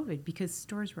beginning of COVID, because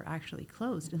stores were actually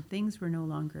closed and things were no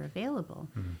longer available.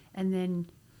 And then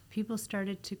people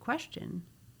started to question,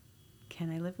 can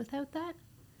I live without that?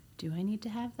 Do I need to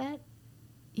have that?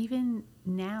 Even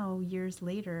now, years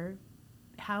later,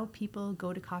 how people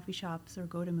go to coffee shops or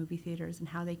go to movie theaters and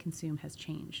how they consume has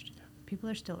changed. People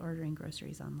are still ordering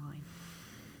groceries online.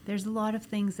 There's a lot of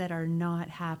things that are not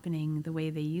happening the way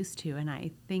they used to, and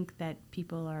I think that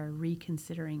people are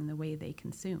reconsidering the way they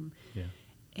consume. Yeah.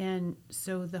 And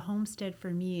so the homestead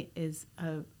for me is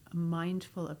a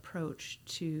mindful approach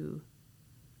to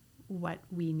what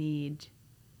we need,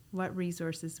 what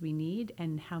resources we need,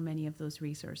 and how many of those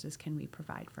resources can we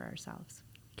provide for ourselves.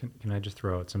 Can I just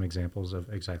throw out some examples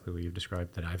of exactly what you've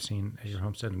described that I've seen at your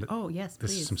homestead? And Oh, yes,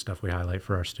 this please. is some stuff we highlight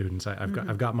for our students.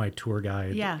 I've got my tour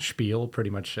guide spiel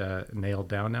pretty much nailed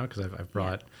down now, because I've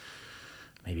brought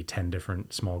maybe 10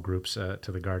 different small groups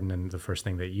to the garden. And the first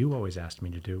thing that you always asked me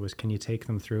to do was, can you take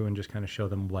them through and just kind of show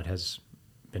them what has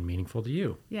been meaningful to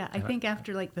you? Yeah, I think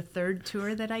after like the third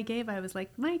tour that I gave, I was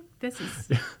like, Mike, this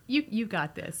is, you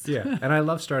got this. Yeah, and I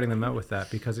love starting them out with that,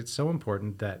 because it's so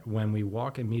important that when we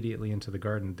walk immediately into the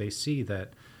garden, they see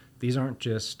that these aren't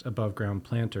just above ground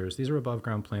planters. These are above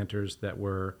ground planters that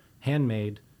were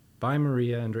handmade by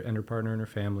Maria and her partner and her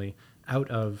family out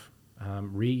of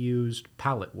reused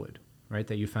pallet wood, right,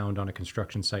 that you found on a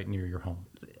construction site near your home.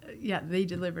 Yeah, they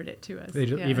delivered it to us.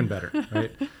 Even better,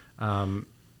 right?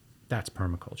 That's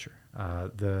permaculture.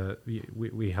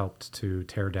 We helped to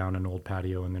tear down an old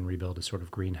patio and then rebuild a sort of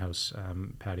greenhouse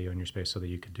patio in your space so that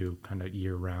you could do kind of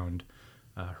year-round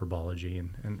herbology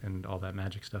and all that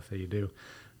magic stuff that you do.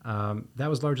 That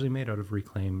was largely made out of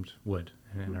reclaimed wood,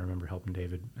 and I remember helping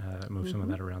David move some of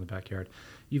that around the backyard.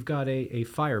 You've got a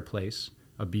fireplace,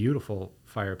 a beautiful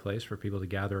fireplace for people to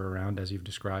gather around, as you've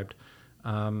described,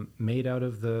 made out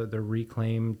of the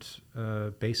reclaimed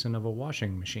basin of a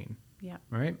washing machine. Yeah.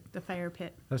 Right? The fire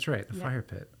pit. That's right, the fire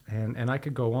pit. And I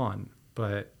could go on,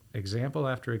 but example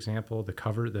after example,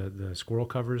 the squirrel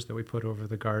covers that we put over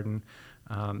the garden,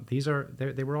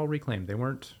 they were all reclaimed. They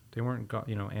weren't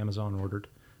Amazon ordered,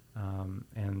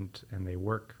 and they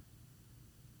work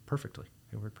perfectly.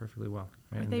 They work perfectly well.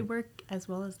 Right? They work as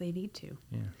well as they need to.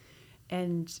 Yeah.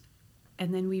 And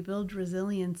then we build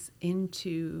resilience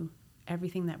into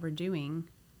everything that we're doing.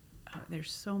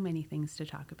 There's so many things to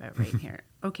talk about right here.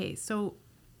 Okay, so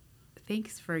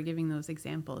thanks for giving those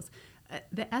examples.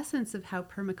 The essence of how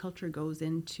permaculture goes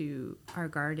into our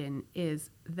garden is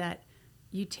that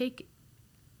you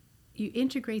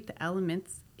integrate the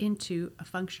elements into a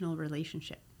functional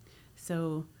relationship.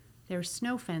 So there's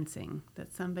snow fencing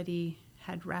that somebody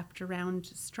had wrapped around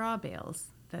straw bales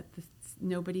that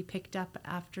nobody picked up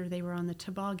after they were on the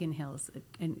toboggan hills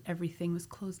and everything was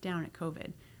closed down at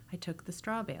COVID. I took the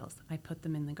straw bales, I put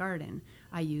them in the garden.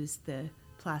 I used the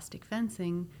plastic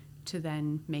fencing to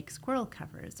then make squirrel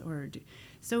covers.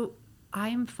 So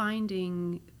I'm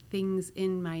finding things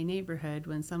in my neighborhood.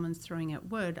 When someone's throwing out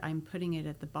wood, I'm putting it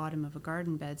at the bottom of a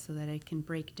garden bed so that it can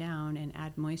break down and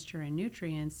add moisture and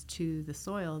nutrients to the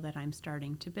soil that I'm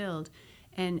starting to build.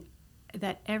 And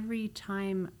that every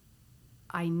time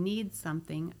I need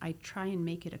something, I try and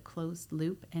make it a closed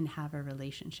loop and have a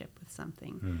relationship with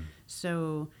something.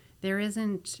 So there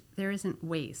isn't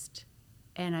waste.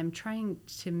 And I'm trying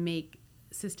to make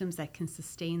systems that can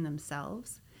sustain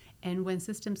themselves. And when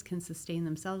systems can sustain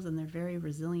themselves, then they're very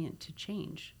resilient to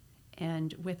change.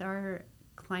 And with our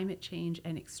climate change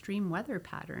and extreme weather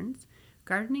patterns,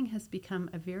 gardening has become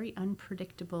a very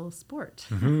unpredictable sport.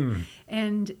 Mm-hmm.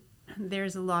 And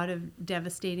there's a lot of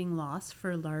devastating loss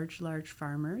for large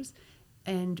farmers.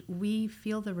 And we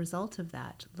feel the result of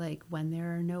that, like when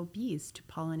there are no bees to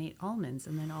pollinate almonds,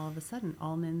 and then all of a sudden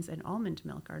almonds and almond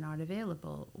milk are not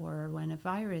available, or when a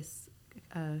virus,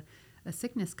 a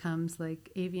sickness comes like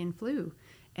avian flu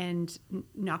and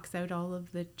knocks out all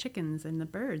of the chickens and the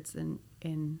birds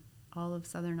in all of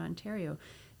southern Ontario.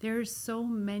 There's so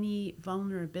many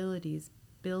vulnerabilities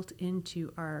built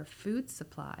into our food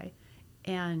supply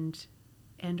and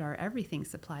our everything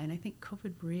supply. And I think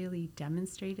COVID really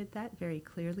demonstrated that very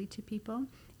clearly to people.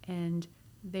 And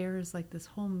there's like this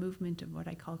whole movement of what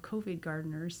I call COVID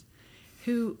gardeners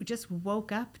who just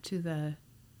woke up to the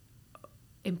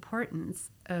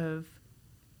importance of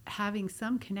having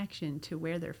some connection to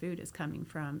where their food is coming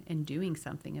from and doing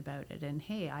something about it. And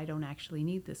hey, I don't actually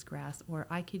need this grass, or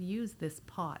I could use this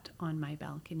pot on my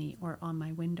balcony or on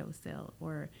my windowsill,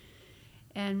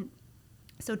 and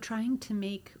so trying to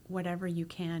make whatever you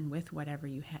can with whatever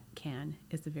you can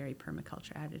is a very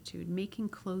permaculture attitude. Making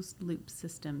closed loop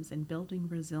systems and building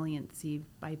resiliency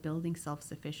by building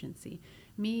self-sufficiency.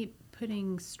 Me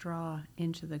putting straw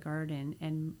into the garden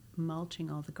and mulching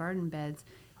all the garden beds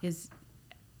is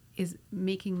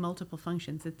making multiple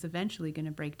functions. It's eventually going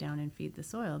to break down and feed the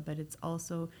soil, but it's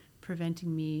also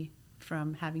preventing me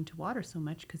from having to water so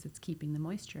much because it's keeping the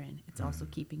moisture in. It's also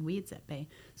keeping weeds at bay.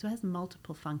 So it has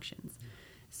multiple functions.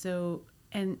 So,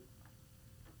 and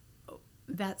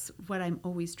that's what I'm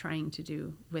always trying to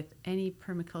do with any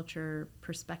permaculture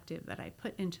perspective that I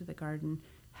put into the garden.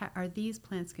 Are these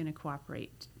plants going to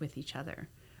cooperate with each other?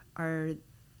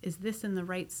 Is this in the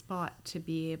right spot to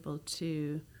be able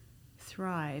to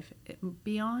thrive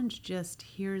beyond just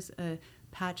here's a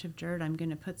patch of dirt, I'm going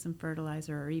to put some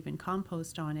fertilizer or even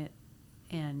compost on it?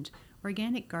 And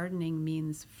organic gardening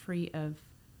means free of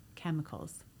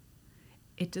chemicals.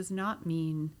 It does not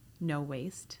mean no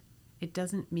waste. It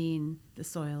doesn't mean the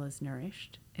soil is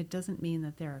nourished. It doesn't mean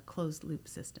that there are closed loop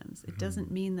systems. It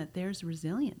doesn't mean that there's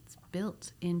resilience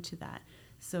built into that.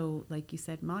 So like you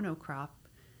said, monocrop,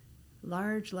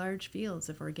 large fields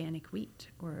of organic wheat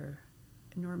or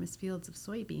enormous fields of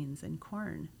soybeans and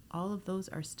corn, all of those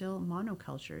are still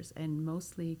monocultures, and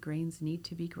mostly grains need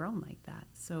to be grown like that.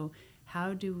 So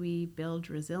how do we build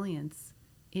resilience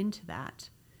into that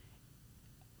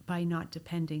by not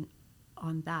depending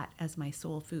on that as my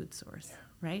sole food source,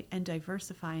 right? And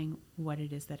diversifying what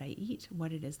it is that I eat,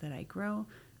 what it is that I grow.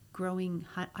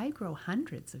 I grow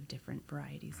hundreds of different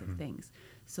varieties of things,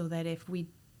 so that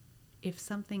if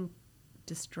something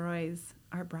destroys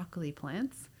our broccoli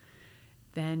plants,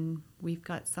 then we've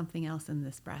got something else in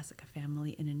this brassica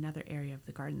family in another area of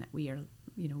the garden that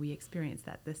we experienced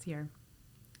that this year,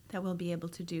 that we'll be able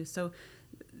to do. So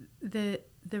the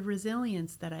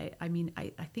resilience that I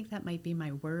think that might be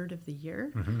my word of the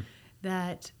year,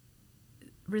 that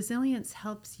resilience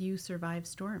helps you survive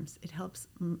storms. It helps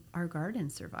our garden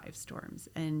survive storms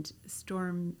and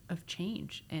storm of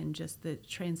change and just the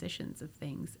transitions of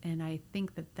things. And I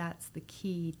think that that's the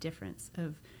key difference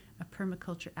of a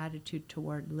permaculture attitude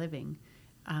toward living.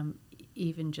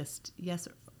 Even just, yes,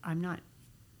 I'm not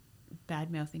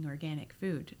bad-mouthing organic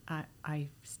food. I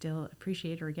still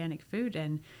appreciate organic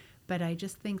food, but I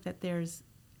just think that there's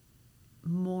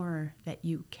more that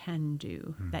you can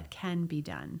do, that can be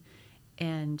done.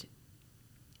 And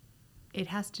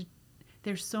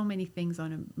there's so many things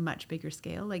on a much bigger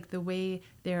scale, like the way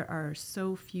there are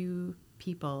so few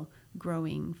people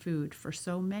growing food for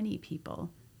so many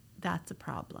people, that's a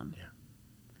problem. Yeah.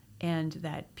 And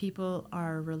that people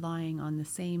are relying on the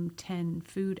same 10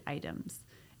 food items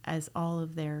as all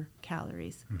of their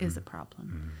calories is a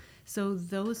problem. So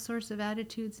those sorts of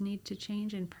attitudes need to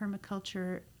change, and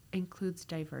permaculture includes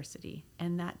diversity.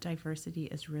 And that diversity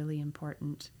is really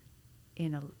important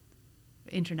in an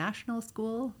international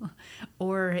school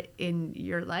or in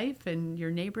your life and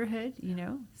your neighborhood,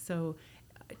 so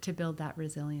to build that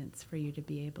resilience for you to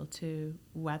be able to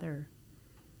weather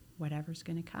whatever's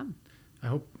going to come. I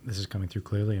hope this is coming through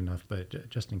clearly enough, but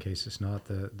just in case it's not,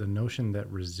 the notion that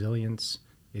resilience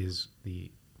is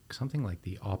something like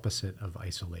the opposite of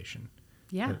isolation.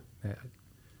 Yeah,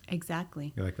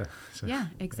 exactly. You like that? So, yeah,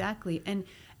 exactly. And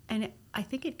I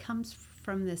think it comes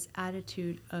from this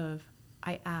attitude of,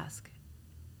 I ask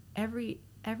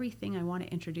everything I want to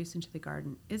introduce into the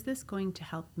garden, is this going to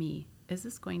help me? Is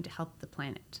this going to help the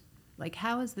planet? Like,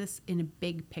 how is this in a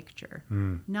big picture?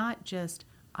 Not just,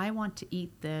 I want to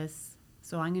eat this,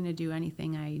 so I'm going to do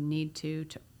anything I need to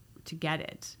get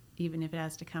it, even if it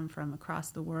has to come from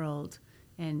across the world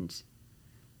and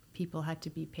people had to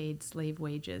be paid slave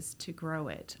wages to grow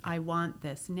it. I want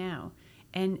this now.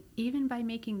 And even by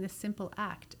making this simple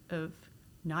act of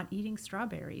not eating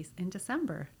strawberries in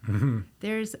December,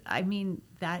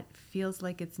 that feels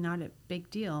like it's not a big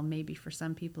deal. Maybe for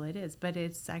some people it is, but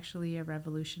it's actually a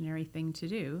revolutionary thing to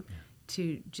do,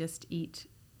 to just eat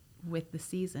with the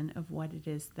season of what it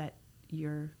is that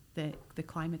the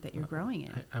climate that you're growing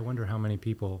in. I wonder how many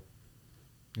people,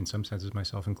 in some senses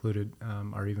myself included,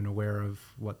 are even aware of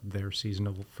what their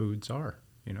seasonal foods are.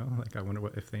 You know, like I wonder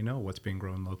if they know what's being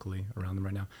grown locally around them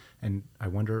right now. And I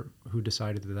wonder who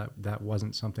decided that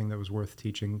wasn't something that was worth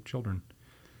teaching children.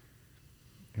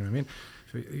 You know what I mean?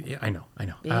 So, yeah, I know.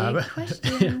 Big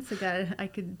questions. I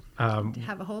could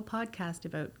have a whole podcast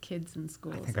about kids in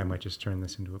schools. I think I might just turn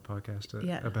this into a podcast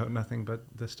about nothing but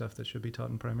the stuff that should be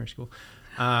taught in primary school.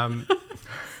 One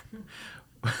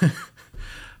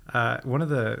of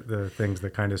the things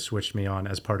that kind of switched me on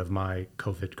as part of my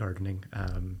COVID gardening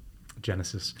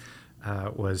genesis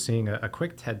was seeing a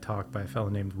quick TED Talk by a fellow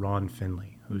named Ron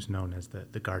Finley, who's known as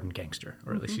the garden gangster,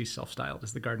 or at least he's self-styled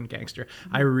as the garden gangster.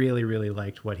 I really, really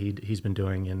liked what he's been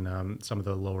doing in some of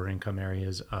the lower income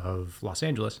areas of Los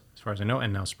Angeles, as far as I know,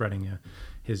 and now spreading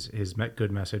his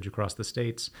good message across the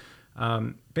states.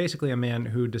 Basically a man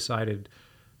who decided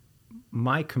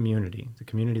my community, the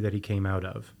community that he came out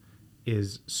of,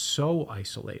 is so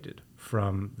isolated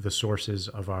from the sources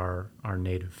of our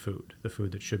native food, the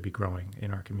food that should be growing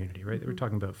in our community, right? We're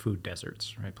talking about food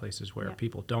deserts, right? Places where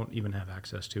people don't even have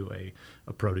access to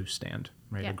a produce stand,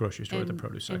 right? A grocery store with a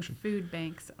produce section. And food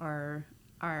banks are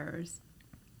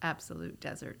absolute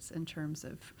deserts in terms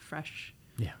of fresh.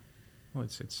 Yeah. Well,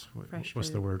 what's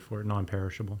the word for it?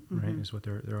 Non-perishable, right? Is what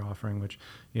they're offering, which,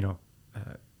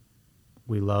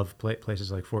 we love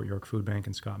places like Fort York Food Bank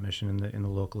and Scott Mission in the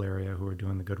local area, who are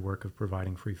doing the good work of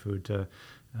providing free food to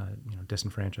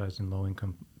disenfranchised and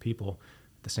low-income people.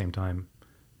 At the same time,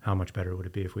 how much better would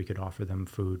it be if we could offer them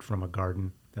food from a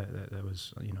garden that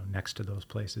was next to those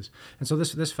places? And so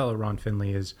this fellow Ron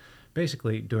Finley is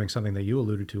basically doing something that you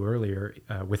alluded to earlier,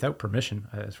 without permission,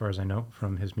 as far as I know,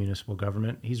 from his municipal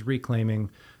government. He's reclaiming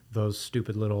those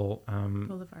stupid little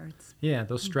boulevards. Yeah,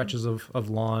 those stretches of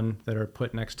lawn that are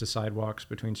put next to sidewalks,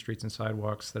 between streets and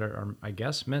sidewalks, that are I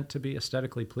guess, meant to be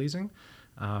aesthetically pleasing.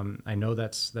 I know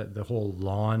that the whole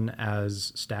lawn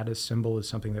as status symbol is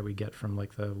something that we get from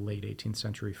like the late 18th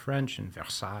century French and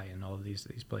Versailles and all of these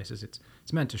places.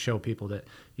 It's meant to show people that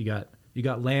you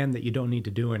got land that you don't need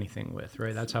to do anything with,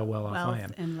 right? That's how well off I am.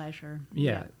 Wealth and leisure.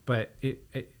 Yeah, but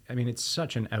it's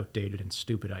such an outdated and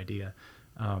stupid idea.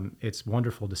 It's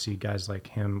wonderful to see guys like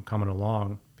him coming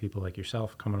along, people like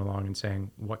yourself coming along and saying,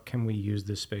 what can we use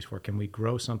this space for? Can we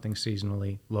grow something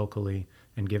seasonally, locally,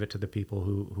 and give it to the people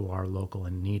who are local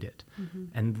and need it?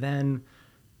 And then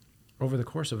over the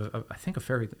course of, I think, a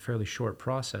fairly short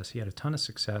process, he had a ton of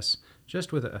success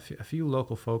just with a few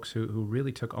local folks who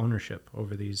really took ownership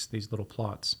over these little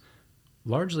plots,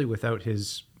 largely without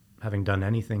his having done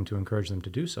anything to encourage them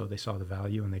to do so. They saw the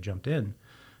value and they jumped in.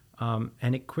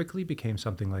 And it quickly became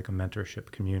something like a mentorship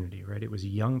community, right? It was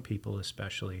young people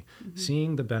especially,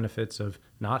 seeing the benefits of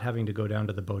not having to go down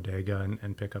to the bodega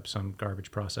and pick up some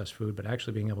garbage processed food, but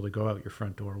actually being able to go out your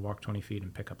front door, walk 20 feet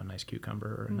and pick up a nice cucumber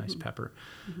or a nice pepper.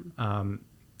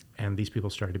 And these people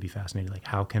started to be fascinated, like,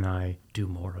 how can I do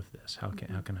more of this? How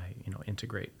can I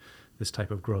integrate this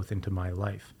type of growth into my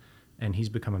life? And he's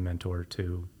become a mentor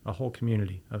to a whole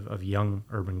community of young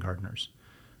urban gardeners.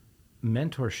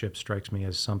 Mentorship strikes me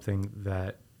as something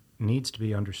that needs to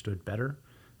be understood better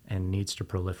and needs to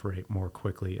proliferate more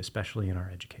quickly, especially in our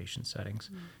education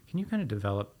settings. Can you kind of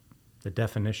develop the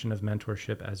definition of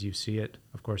mentorship as you see it?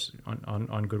 Of course,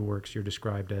 on Good Works, you're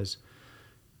described as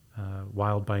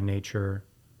wild by nature,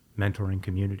 mentoring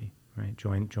community, right?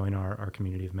 Join our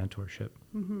community of mentorship.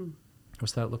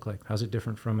 What's that look like? How's it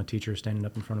different from a teacher standing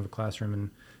up in front of a classroom and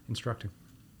instructing?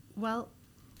 Well,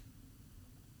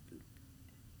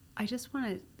 I just want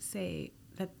to say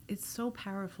that it's so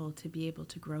powerful to be able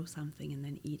to grow something and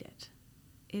then eat it.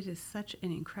 It is such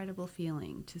an incredible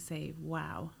feeling to say,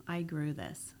 wow, I grew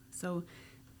this. So,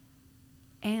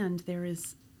 and there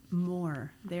is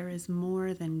more. There is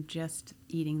more than just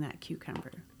eating that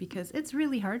cucumber, because it's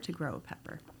really hard to grow a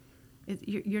pepper.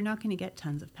 You're not going to get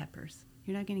tons of peppers.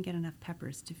 You're not going to get enough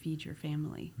peppers to feed your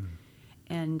family,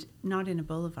 and not in a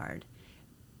boulevard.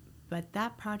 But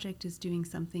that project is doing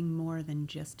something more than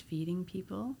just feeding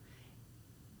people.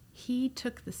 He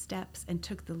took the steps and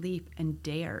took the leap and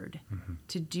dared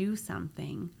to do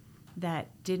something that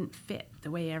didn't fit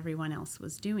the way everyone else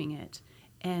was doing it.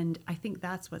 And I think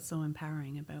that's what's so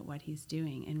empowering about what he's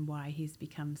doing and why he's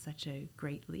become such a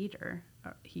great leader.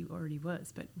 He already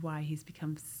was, but why he's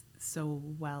become so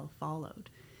well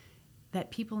followed. That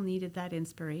people needed that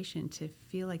inspiration to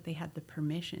feel like they had the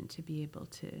permission to be able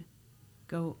to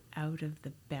go out of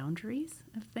the boundaries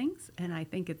of things. And I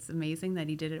think it's amazing that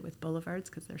he did it with boulevards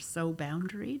because they're so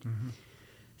boundaried. Mm-hmm.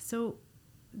 So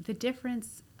the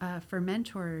difference for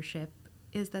mentorship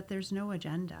is that there's no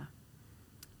agenda.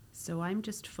 So I'm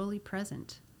just fully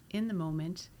present in the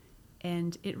moment,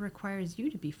 and it requires you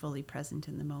to be fully present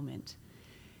in the moment.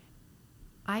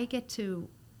 I get to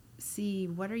see,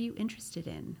 what are you interested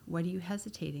in? What are you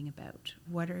hesitating about?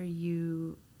 What are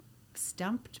you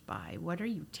stumped by? What are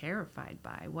you terrified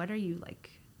by? What are you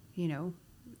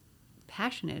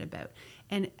passionate about?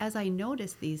 And as I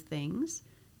notice these things,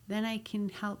 then I can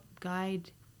help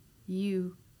guide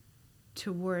you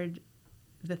toward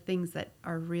the things that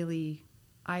are really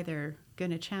either going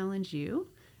to challenge you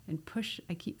and push,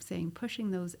 I keep saying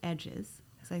pushing those edges,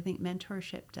 because I think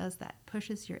mentorship does that,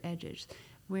 pushes your edges,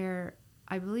 where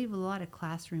I believe a lot of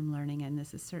classroom learning, and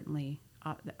this is certainly,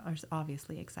 there's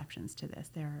obviously exceptions to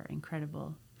this, there are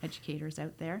incredible educators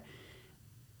out there,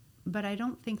 but I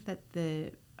don't think that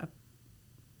the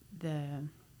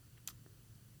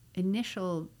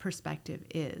initial perspective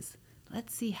is,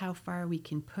 let's see how far we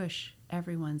can push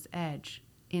everyone's edge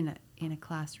in a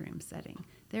classroom setting.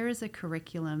 There is a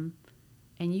curriculum,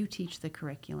 and you teach the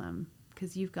curriculum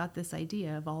because you've got this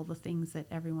idea of all the things that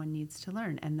everyone needs to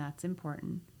learn, and that's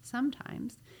important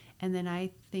sometimes. And then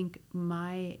I think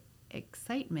my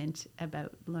excitement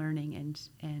about learning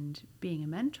and being a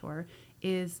mentor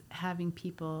is having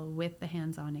people with the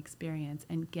hands-on experience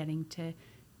and getting to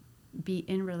be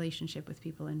in relationship with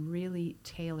people and really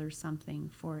tailor something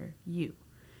for you,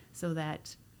 so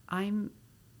that I'm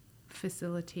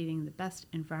facilitating the best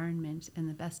environment and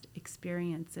the best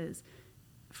experiences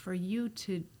for you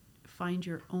to find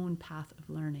your own path of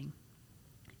learning.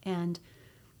 And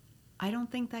I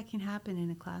don't think that can happen in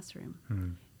a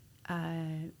classroom.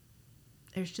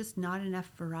 There's just not enough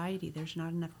variety. There's not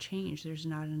enough change. There's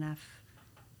not enough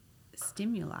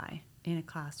stimuli in a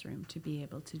classroom to be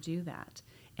able to do that.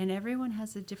 And everyone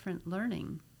has a different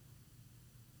learning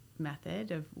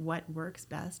method of what works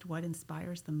best, what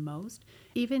inspires them most.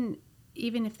 Even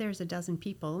if there's a dozen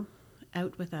people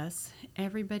out with us,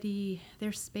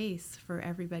 there's space for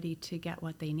everybody to get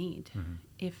what they need,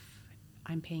 if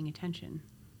I'm paying attention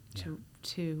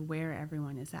to where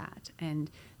everyone is at. And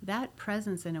that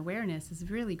presence and awareness is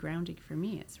really grounding for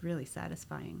me. It's really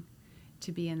satisfying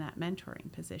to be in that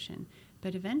mentoring position.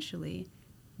 But eventually,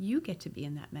 you get to be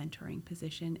in that mentoring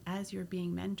position as you're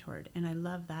being mentored. And I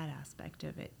love that aspect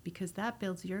of it, because that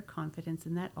builds your confidence,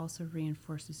 and that also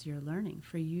reinforces your learning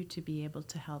for you to be able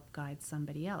to help guide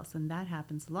somebody else. And that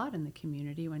happens a lot in the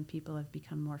community when people have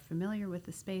become more familiar with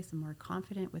the space and more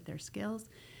confident with their skills.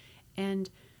 And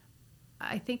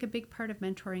I think a big part of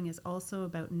mentoring is also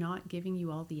about not giving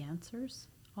you all the answers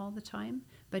all the time,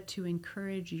 but to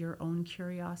encourage your own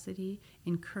curiosity,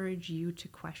 encourage you to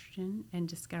question and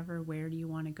discover where do you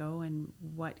want to go and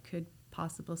what could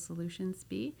possible solutions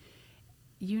be.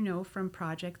 From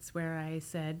projects where I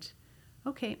said,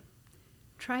 okay,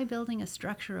 try building a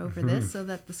structure over this so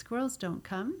that the squirrels don't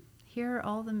come. Here are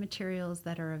all the materials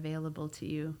that are available to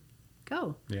you.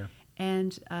 Go. Yeah.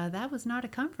 And that was not a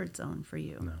comfort zone for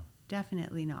you. No.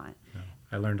 Definitely not. No.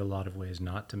 I learned a lot of ways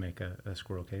not to make a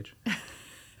squirrel cage.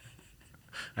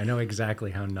 I know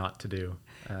exactly how not to do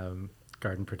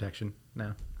garden protection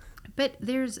now. But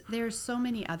there's so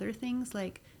many other things.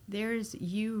 Like, there's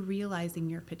you realizing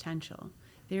your potential.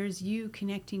 There's you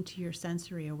connecting to your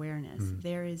sensory awareness.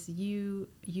 There is you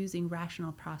using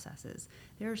rational processes.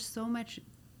 There's so much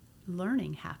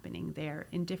learning happening there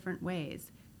in different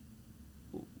ways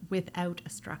without a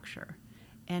structure.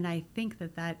 And I think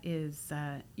that is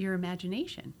your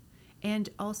imagination. And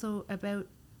also about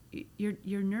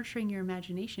you're nurturing your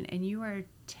imagination, and you are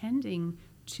tending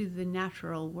to the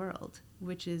natural world,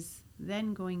 which is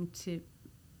then going to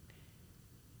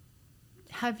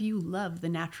have you love the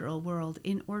natural world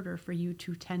in order for you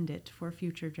to tend it for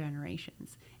future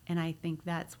generations. And I think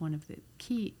that's one of the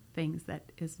key things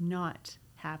that is not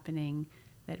happening,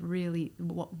 that really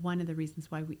one of the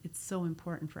reasons why it's so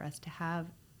important for us to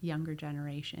have younger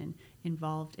generation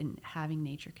involved in having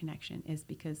nature connection, is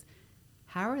because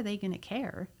how are they going to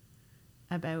care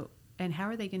about, and how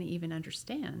are they going to even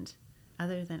understand,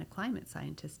 other than a climate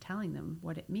scientist telling them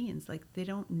what it means? Like, they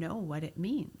don't know what it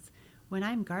means. When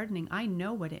I'm gardening, I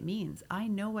know what it means. I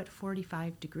know what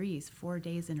 45 degrees 4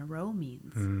 days in a row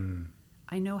means.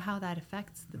 I know how that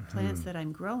affects the plants that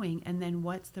I'm growing, and then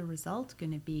what's the result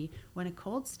going to be when a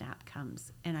cold snap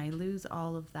comes and I lose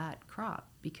all of that crop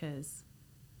because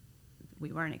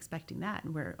we weren't expecting that,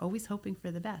 and we're always hoping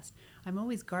for the best. I'm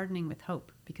always gardening with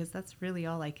hope because that's really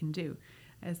all I can do.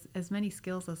 As many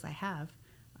skills as I have,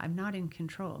 I'm not in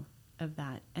control of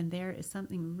that. And there is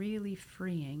something really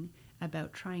freeing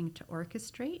about trying to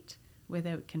orchestrate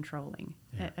without controlling.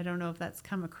 Yeah. I don't know if that's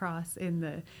come across in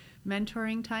the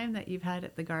mentoring time that you've had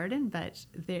at the garden, but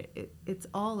it's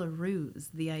all a ruse.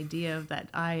 The idea of that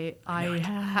I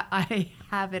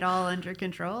have it all under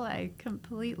control. I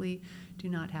completely do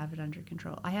not have it under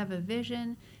control. I have a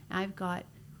vision. I've got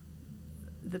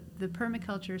the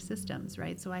permaculture systems,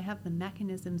 right? So I have the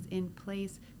mechanisms in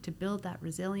place to build that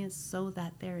resilience so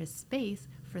that there is space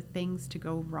for things to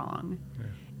go wrong,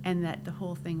 and that the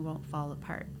whole thing won't fall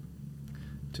apart.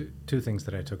 Two things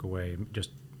that I took away,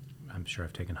 just I'm sure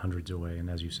I've taken hundreds away, and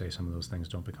as you say, some of those things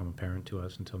don't become apparent to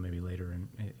us until maybe later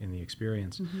in the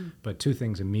experience. But two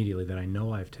things immediately that I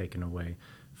know I've taken away.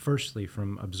 Firstly,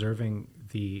 from observing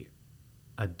the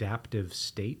adaptive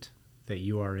state that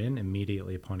you are in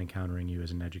immediately upon encountering you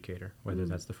as an educator, whether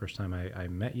that's the first time I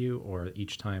met you or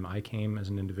each time I came as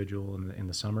an individual in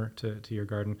the summer to your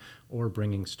garden, or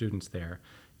bringing students there.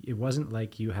 It wasn't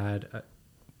like you had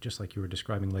just like you were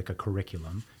describing, like a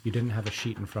curriculum. You didn't have a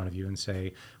sheet in front of you and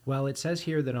say, well, it says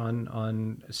here that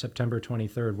on September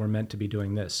 23rd, we're meant to be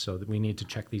doing this, so that we need to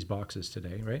check these boxes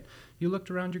today, right? You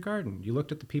looked around your garden. You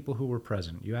looked at the people who were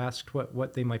present. You asked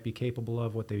what they might be capable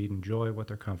of, what they enjoy, what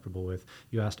they're comfortable with.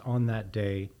 You asked on that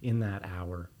day, in that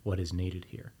hour, what is needed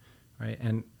here, right?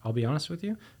 And I'll be honest with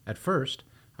you, at first,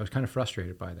 I was kind of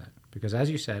frustrated by that because, as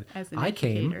you said, I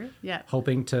came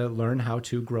hoping to learn how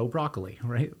to grow broccoli,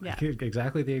 right? Yeah. Like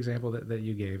exactly the example that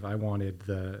you gave. I wanted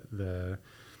the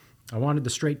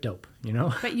straight dope, you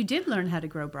know? But you did learn how to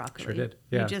grow broccoli. Sure did.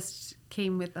 Yeah. You just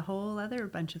came with a whole other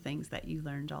bunch of things that you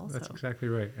learned also. That's exactly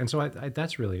right. And so I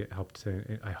that's really helped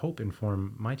to, I hope,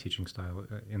 inform my teaching style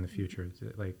in the future.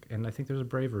 And I think there's a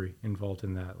bravery involved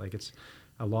in that. Like it's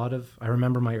a lot of, I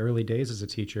remember my early days as a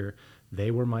teacher, they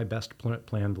were my best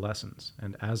planned lessons.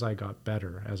 And as I got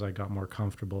better, as I got more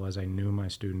comfortable, as I knew my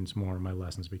students more, my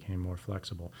lessons became more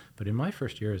flexible. But in my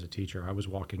first year as a teacher, I was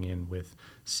walking in with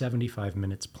 75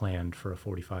 minutes planned for a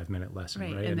 45-minute lesson.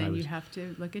 Right. And then you have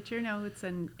to look at your notes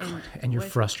and you're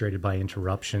frustrated by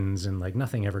interruptions, and like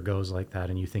nothing ever goes like that,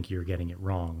 and you think you're getting it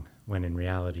wrong, when in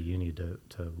reality you need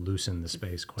to loosen the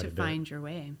space quite a bit. To find your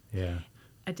way. Yeah.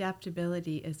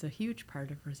 Adaptability is a huge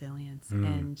part of resilience.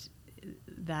 And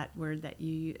that word that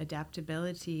you,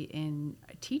 adaptability in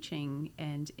teaching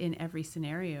and in every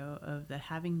scenario of the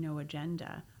having no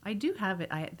agenda. I do have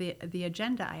it. The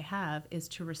agenda I have is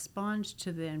to respond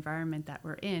to the environment that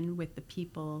we're in with the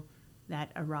people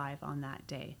that arrive on that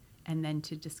day, and then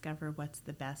to discover what's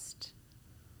the best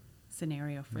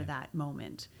scenario for that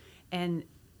moment. And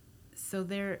so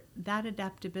that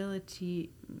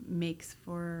adaptability makes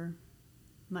for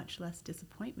much less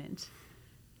disappointment,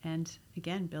 and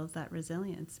again builds that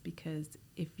resilience, because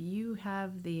if you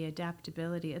have the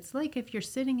adaptability, it's like if you're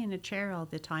sitting in a chair all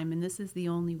the time and this is the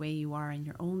only way you are and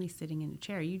you're only sitting in a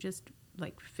chair, you just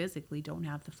like physically don't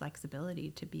have the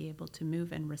flexibility to be able to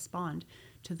move and respond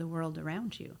to the world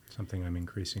around you. Something I'm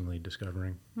increasingly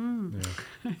discovering.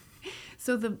 Yeah.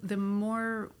 So the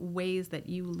more ways that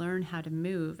you learn how to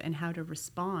move and how to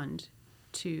respond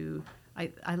to,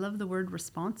 I love the word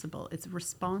responsible. It's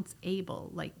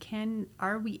response-able. Like,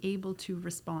 are we able to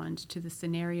respond to the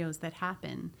scenarios that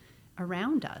happen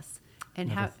around us?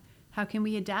 And how can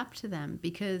we adapt to them?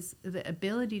 Because the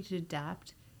ability to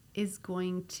adapt is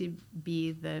going to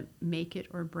be the make it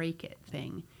or break it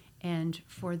thing. And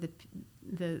for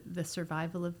the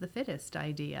survival of the fittest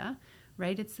idea,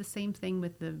 right? It's the same thing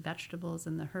with the vegetables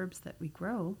and the herbs that we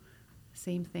grow.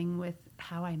 Same thing with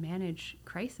how I manage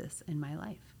crisis in my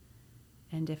life.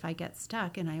 And if I get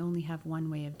stuck and I only have one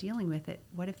way of dealing with it,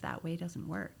 what if that way doesn't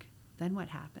work? Then what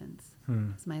happens?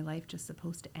 Is my life just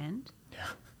supposed to end? Yeah.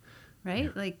 Right?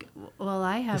 Yeah. Like, well,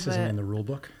 this isn't in the rule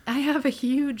book. I have a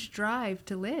huge drive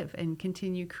to live and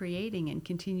continue creating and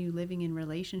continue living in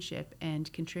relationship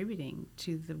and contributing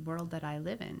to the world that I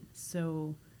live in.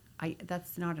 So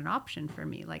that's not an option for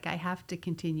me. Like, I have to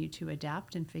continue to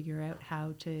adapt and figure out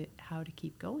how to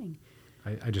keep going.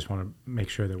 I just want to make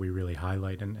sure that we really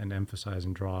highlight and emphasize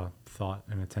and draw thought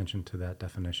and attention to that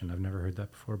definition. I've never heard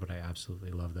that before, but I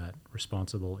absolutely love that.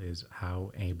 Responsible is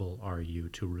how able are you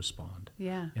to respond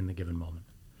in the given moment.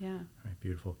 Yeah. All right,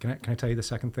 beautiful. Can I tell you the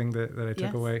second thing that I took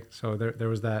Yes. away? So there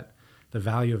was the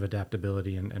value of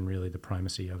adaptability and really the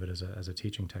primacy of it as a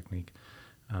teaching technique,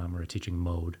 or a teaching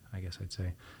mode, I guess I'd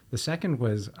say. The second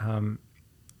was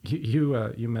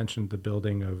You mentioned the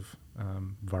building of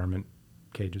varmint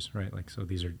cages, right? Like, so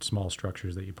these are small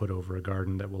structures that you put over a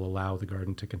garden that will allow the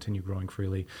garden to continue growing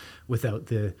freely without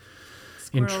the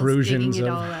Squirrels intrusions digging it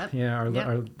of all up.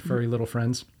 our furry little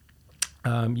friends.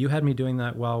 You had me doing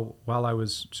that while I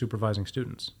was supervising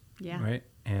students, Yeah. right?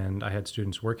 And I had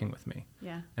students working with me.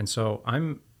 Yeah. And so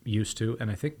I'm used to,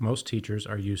 and I think most teachers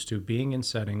are used to, being in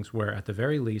settings where at the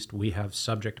very least we have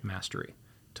subject mastery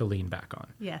to lean back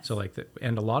on. Yes. So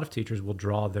and a lot of teachers will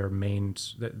draw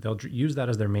they'll use that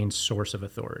as their main source of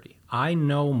authority. I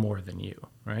know more than you,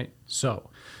 right?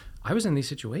 So I was in these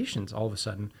situations all of a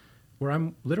sudden where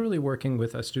I'm literally working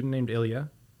with a student named Ilya,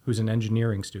 who's an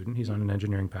engineering student. He's on an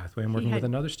engineering pathway. I'm working with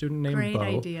another student named great Bo.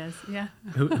 ideas. Yeah.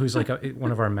 who's like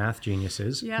one of our math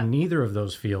geniuses. Yeah. Neither of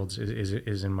those fields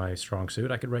is in my strong suit.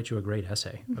 I could write you a great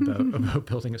essay about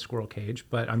building a squirrel cage,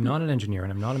 but I'm not an engineer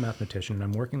and I'm not a mathematician, and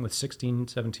I'm working with 16,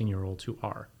 17-year-olds who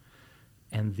are.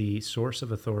 And the source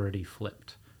of authority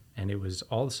flipped. And it was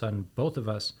all of a sudden, both of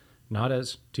us, not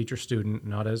as teacher-student,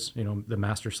 not as, the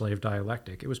master-slave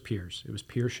dialectic. It was peers. It was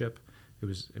peership. It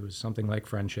was something like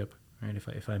friendship, right,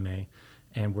 if I may.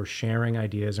 And we're sharing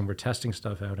ideas and we're testing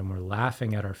stuff out and we're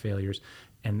laughing at our failures.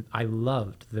 And I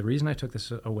loved, the reason I took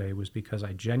this away was because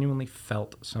I genuinely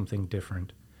felt something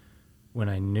different when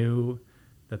I knew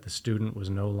that the student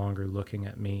was no longer looking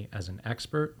at me as an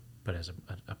expert, but as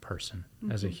a person,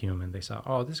 as a human. They saw,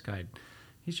 oh, this guy,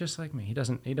 he's just like me. He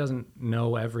doesn't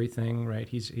know everything, right?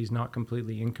 He's not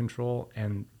completely in control.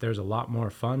 And there's a lot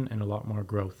more fun and a lot more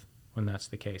growth when that's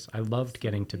the case. I loved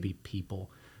getting to be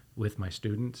people with my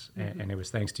students, and it was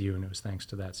thanks to you, and it was thanks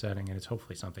to that setting, and it's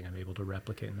hopefully something I'm able to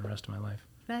replicate in the rest of my life.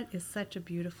 That is such a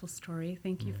beautiful story.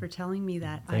 Thank you for telling me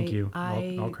that. Thank you.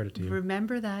 All credit to you. I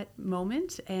remember that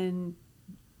moment and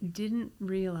didn't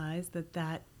realize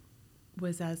that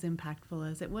was as impactful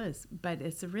as it was, but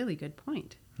it's a really good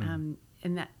point. And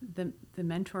that the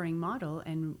mentoring model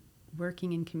and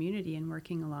working in community and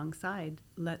working alongside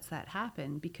lets that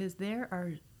happen, because there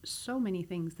are so many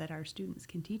things that our students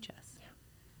can teach us. Yeah.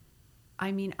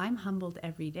 I mean, I'm humbled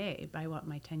every day by what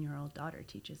my 10-year-old daughter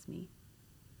teaches me.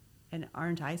 And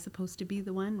aren't I supposed to be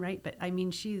the one, right? But I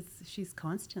mean, she's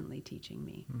constantly teaching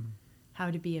me how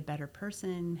to be a better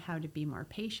person, how to be more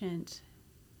patient,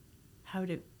 how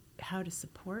to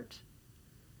support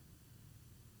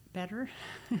better.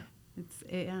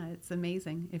 It's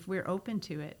amazing if we're open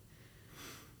to it.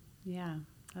 Yeah.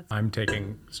 I'm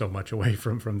taking so much away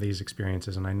from these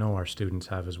experiences, and I know our students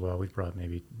have as well. We've brought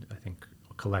maybe, I think,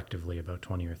 collectively about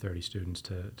 20 or 30 students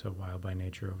to Wild by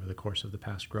Nature over the course of the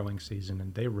past growing season,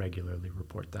 and they regularly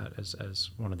report that as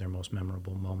one of their most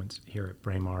memorable moments here at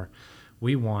Braemar.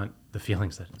 We want the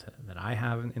feelings that I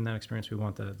have in that experience. We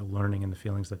want the learning and the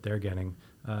feelings that they're getting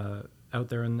out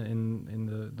there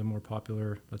in the more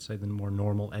popular, let's say, the more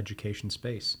normal education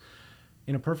space.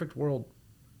 In a perfect world,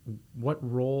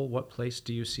 what place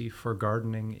do you see for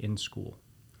gardening in school?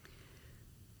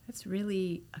 That's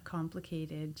really a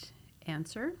complicated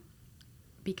answer,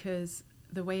 because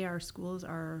the way our schools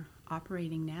are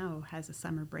operating now has a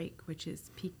summer break, which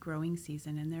is peak growing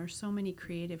season, and there are so many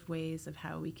creative ways of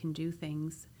how we can do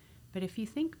things. But if you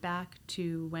think back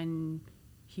to when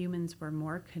humans were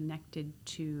more connected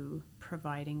to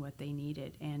providing what they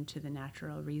needed and to the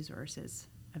natural resources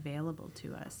available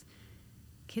to us,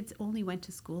 kids only went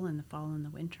to school in the fall and the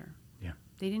winter. Yeah.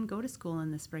 They didn't go to school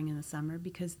in the spring and the summer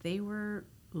because they were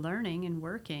learning and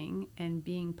working and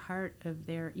being part of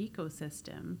their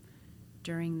ecosystem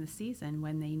during the season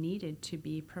when they needed to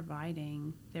be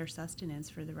providing their sustenance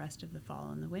for the rest of the fall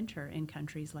and the winter in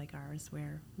countries like ours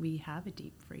where we have a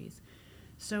deep freeze.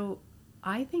 So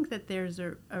I think that there's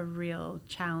a real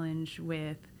challenge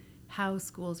with how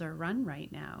schools are run right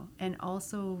now, and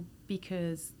also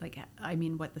because,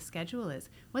 what the schedule is,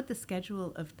 what the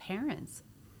schedule of parents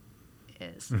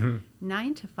is.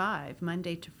 9 to 5,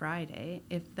 Monday to Friday.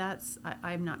 If that's,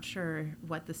 I'm not sure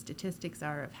what the statistics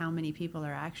are of how many people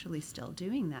are actually still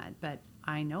doing that, but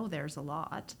I know there's a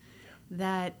lot.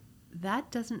 That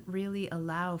doesn't really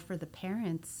allow for the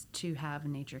parents to have a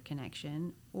nature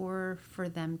connection or for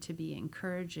them to be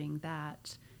encouraging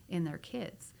that in their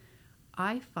kids.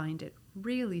 I find it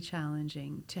really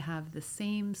challenging to have the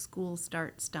same school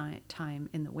start time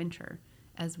in the winter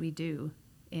as we do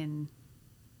in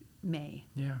May.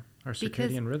 Yeah, our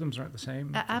circadian rhythms aren't the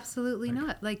same. Absolutely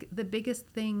not. Like, the biggest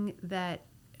thing that,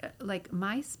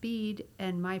 my speed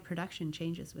and my production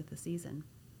changes with the season.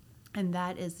 And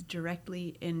that is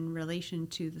directly in relation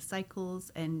to the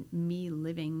cycles and me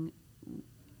living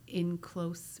in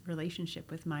close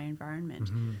relationship with my environment,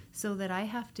 so that I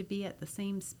have to be at the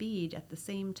same speed at the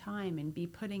same time and be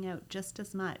putting out just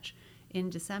as much in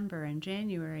December and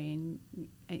January,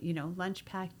 and lunch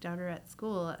packed, daughter at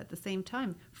school at the same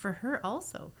time. For her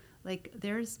also, like,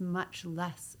 there's much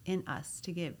less in us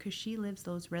to give because she lives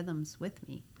those rhythms with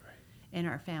me in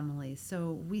our families.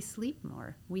 So we sleep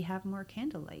more, we have more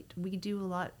candlelight, we do a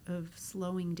lot of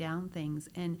slowing down things,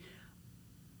 and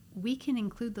we can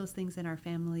include those things in our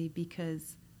family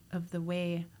because of the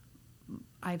way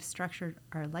I've structured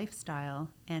our lifestyle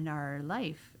and our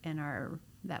life, and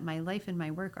that my life and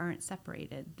my work aren't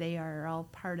separated. They are all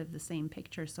part of the same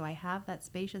picture. So I have that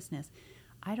spaciousness.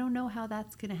 I don't know how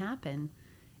that's going to happen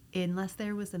unless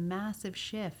there was a massive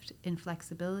shift in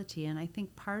flexibility. And I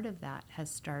think part of that has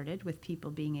started with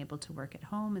people being able to work at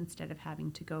home instead of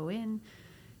having to go in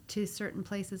to certain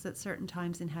places at certain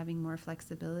times and having more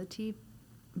flexibility.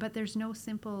 But there's no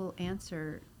simple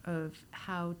answer of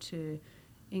how to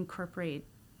incorporate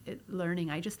learning.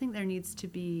 I just think there needs to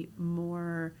be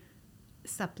more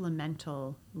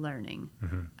supplemental learning.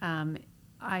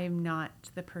 I'm not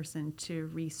the person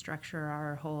to restructure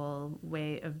our whole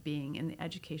way of being in the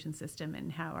education system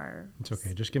and how our... It's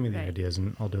okay. Just give me the ideas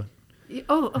and I'll do it.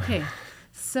 Oh, okay.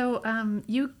 So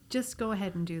you just go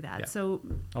ahead and do that. Yeah. So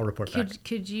I'll report back.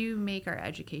 Could you make our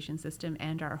education system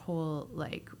and our whole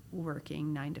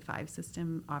working 9-to-5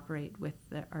 system operate with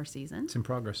our season? It's in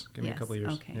progress. Give me a couple of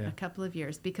years. Okay, a couple of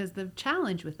years. Because the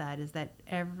challenge with that is that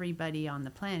everybody on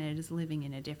the planet is living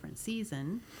in a different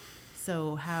season.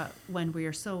 So when we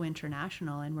are so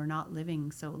international and we're not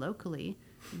living so locally,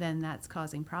 then that's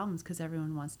causing problems because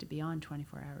everyone wants to be on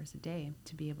 24 hours a day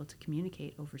to be able to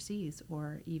communicate overseas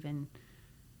or even,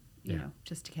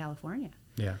 just to California.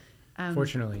 Yeah.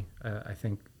 Fortunately, I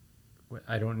think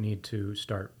I don't need to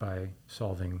start by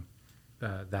solving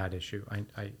that issue.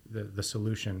 The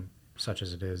solution, such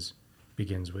as it is,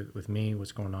 begins with me,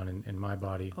 what's going on in my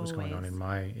body, what's going on in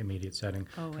my immediate setting,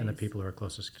 and the people who are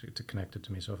closest to connected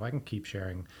to me. So if I can keep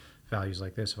sharing values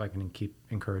like this, if I can keep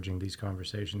encouraging these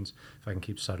conversations, if I can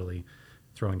keep subtly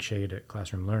throwing shade at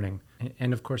classroom learning.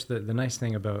 And of course, the nice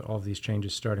thing about all of these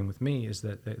changes starting with me is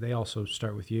that they also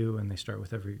start with you, and they start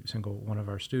with every single one of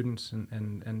our students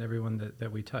and everyone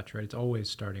that we touch, right? It's always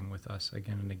starting with us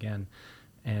again and again.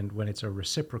 And when it's a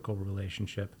reciprocal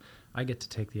relationship, I get to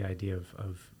take the idea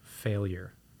of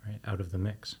failure, right, out of the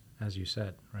mix, as you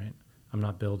said, right? I'm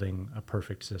not building a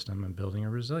perfect system, I'm building a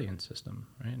resilient system,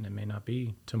 right? And it may not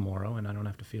be tomorrow, and I don't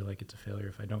have to feel like it's a failure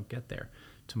if I don't get there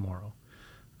tomorrow.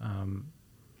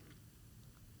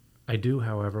 I do,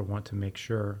 however, want to make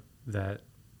sure that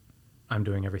I'm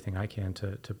doing everything I can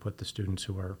to put the students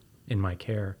who are in my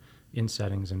care in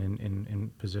settings and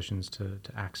in positions to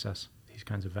access these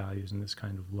kinds of values and this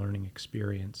kind of learning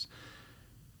experience.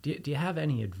 Do you have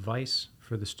any advice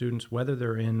for the students, whether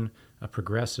they're in a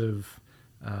progressive,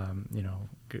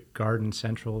 garden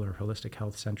central or holistic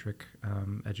health centric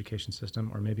education system,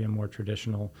 or maybe a more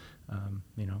traditional,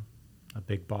 a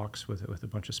big box with a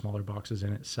bunch of smaller boxes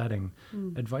in it setting?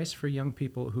 Advice for young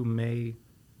people who may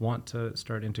want to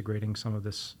start integrating some of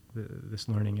this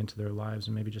learning into their lives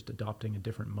and maybe just adopting a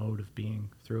different mode of being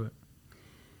through it?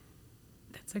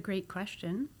 That's a great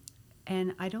question.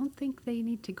 And I don't think they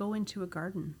need to go into a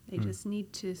garden. They just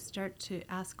need to start to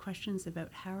ask questions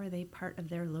about how are they part of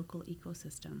their local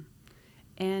ecosystem.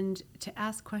 And to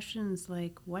ask questions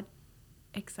like, what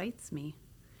excites me?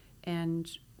 And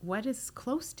what is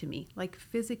close to me, like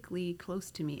physically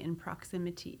close to me in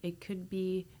proximity? It could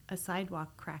be a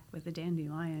sidewalk crack with a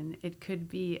dandelion. It could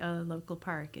be a local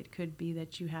park. It could be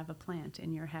that you have a plant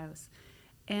in your house.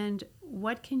 And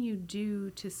what can you do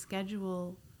to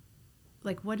schedule,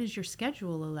 what does your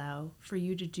schedule allow for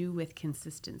you to do with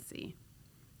consistency?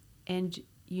 And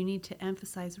you need to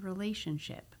emphasize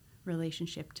relationship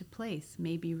to place,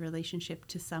 maybe relationship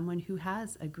to someone who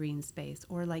has a green space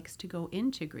or likes to go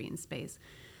into green space.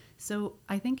 So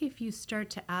I think if you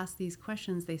start to ask these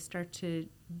questions, they start to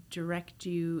direct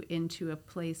you into a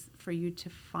place for you to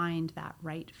find that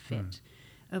right fit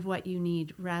of what you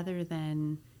need, rather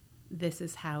than this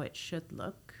is how it should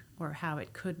look or how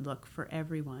it could look for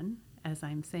everyone. As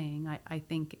I'm saying, I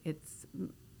think it's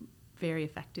very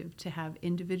effective to have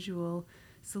individual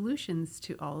solutions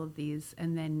to all of these,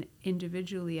 and then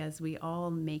individually, as we all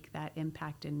make that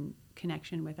impact and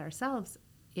connection with ourselves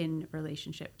in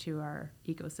relationship to our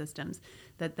ecosystems,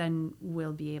 that then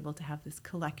we'll be able to have this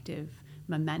collective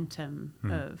momentum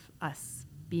of us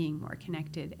being more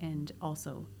connected, and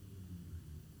also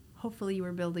hopefully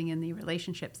we're building in the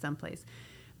relationship someplace.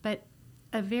 But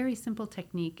a very simple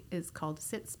technique is called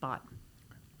sit spot.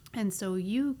 And so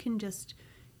you can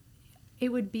it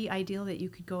would be ideal that you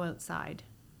could go outside,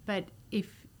 but if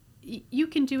you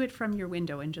can do it from your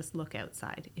window and just look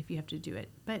outside if you have to do it,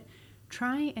 but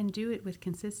try and do it with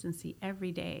consistency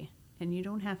every day. And you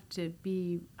don't have to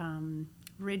be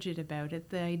rigid about it.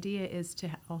 The idea is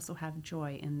to also have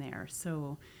joy in there.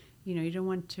 So, you don't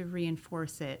want to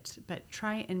reinforce it, but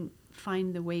try and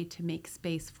find the way to make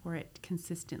space for it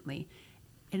consistently.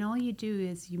 And all you do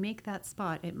is you make that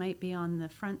spot. It might be on the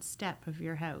front step of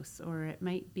your house, or it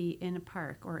might be in a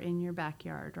park or in your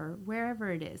backyard or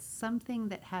wherever it is, something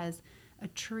that has a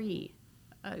tree,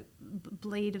 a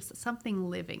blade of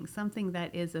something living, something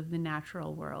that is of the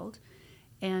natural world.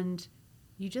 And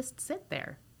you just sit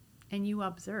there and you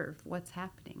observe what's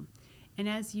happening. And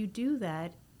as you do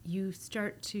that, you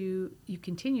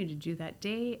continue to do that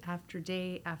day after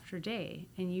day after day,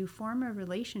 and you form a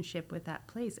relationship with that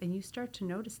place, and you start to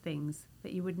notice things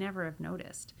that you would never have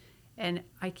noticed. And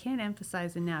I can't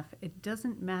emphasize enough, it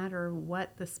doesn't matter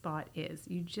what the spot is.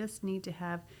 You just need to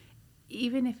have,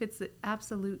 even if it's the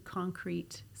absolute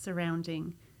concrete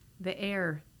surrounding, the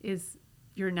air is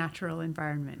your natural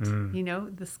environment.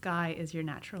 The sky is your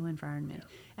natural environment.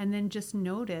 Yeah. And then just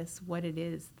notice what it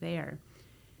is there.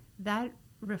 That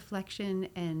reflection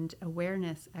and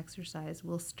awareness exercise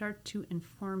will start to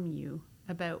inform you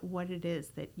about what it is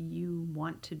that you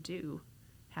want to do,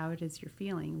 how it is you're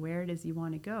feeling, where it is you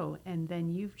want to go, and then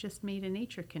you've just made a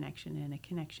nature connection and a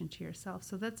connection to yourself.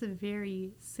 So that's a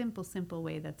very simple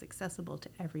way that's accessible to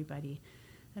everybody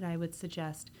that I would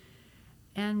suggest.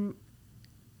 And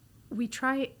we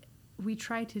try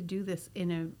to do this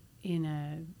in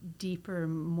a deeper,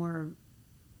 more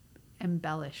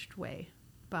embellished way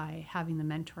by having the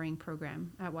mentoring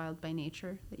program at Wild by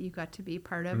Nature that you got to be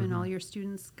part of, and all your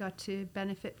students got to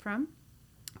benefit from.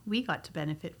 We got to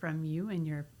benefit from you and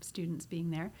your students being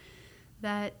there.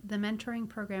 That the mentoring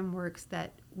program works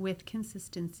that with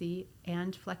consistency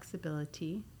and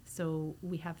flexibility. So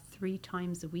we have 3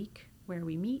 times a week where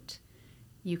we meet.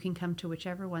 You can come to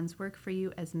whichever ones work for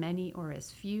you, as many or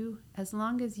as few, as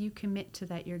long as you commit to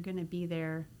that you're going to be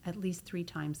there at least 3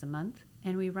 times a month.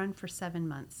 And we run for 7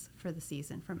 months for the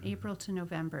season, from April to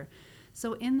November.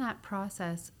 So in that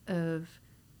process of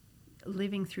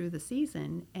living through the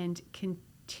season and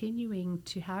continuing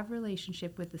to have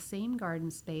relationship with the same garden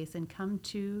space and come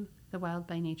to the Wild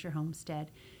by Nature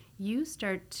homestead, you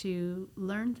start to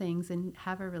learn things and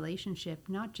have a relationship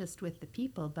not just with the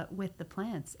people, but with the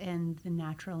plants and the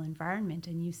natural environment.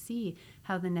 And you see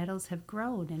how the nettles have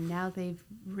grown, and now they've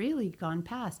really gone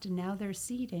past, and now they're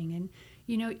seeding. And,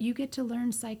 you get to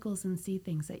learn cycles and see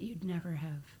things that you'd never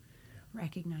have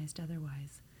recognized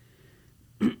otherwise.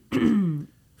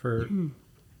 For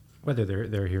whether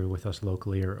they're here with us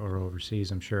locally or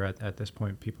overseas, I'm sure at this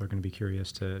point people are going to be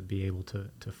curious to be able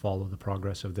to follow the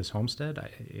progress of this homestead.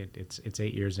 It's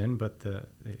 8 years in, but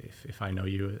if I know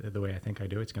you the way I think I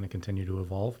do, it's going to continue to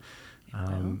evolve.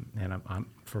 And I'm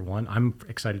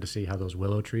excited to see how those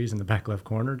willow trees in the back left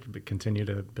corner continue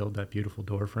to build that beautiful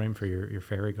door frame for your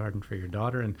fairy garden for your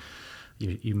daughter. And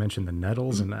you mentioned the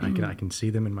nettles, and I can see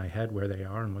them in my head where they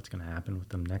are and what's going to happen with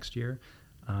them next year.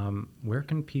 Where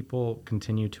can people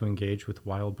continue to engage with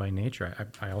Wild by Nature?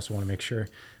 I also want to make sure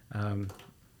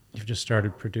you've just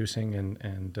started producing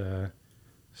and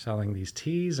selling these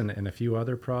teas and a few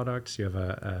other products. You have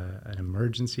an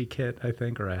emergency kit, I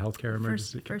think, or a healthcare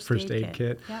emergency first aid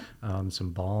kit. Yep.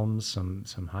 Some balms,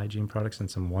 some hygiene products,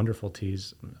 and some wonderful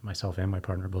teas. Myself and my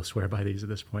partner both swear by these at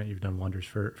this point. You've done wonders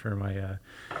for my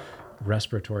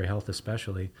respiratory health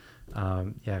especially.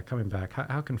 Coming back,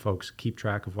 how can folks keep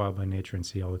track of Wild by Nature and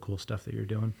see all the cool stuff that you're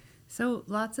doing? So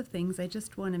lots of things. I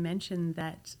just want to mention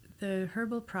that the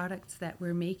herbal products that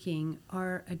we're making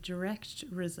are a direct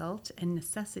result and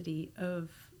necessity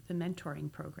of the mentoring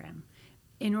program.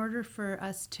 In order for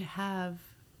us to have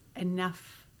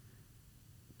enough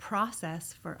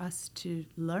process for us to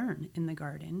learn in the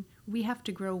garden, we have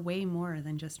to grow way more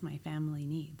than just my family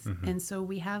needs. And so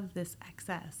we have this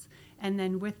excess. And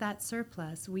then with that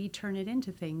surplus, we turn it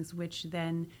into things, which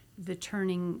then the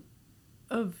turning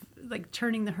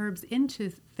the herbs into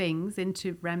things,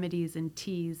 into remedies and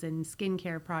teas and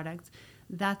skincare products,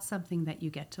 that's something that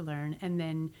you get to learn. And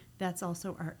then that's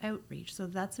also our outreach. So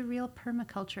that's a real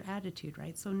permaculture attitude,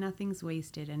 right? So nothing's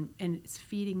wasted, and it's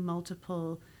feeding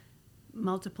multiple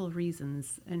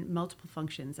reasons and multiple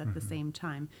functions at the same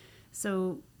time.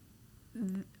 So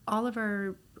all of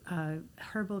our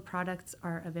herbal products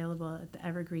are available at the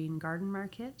Evergreen Garden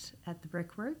Market, at the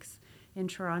Brickworks in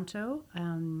Toronto,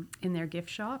 in their gift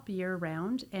shop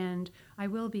year-round. And I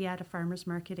will be at a farmer's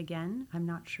market again. I'm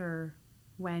not sure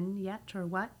when yet or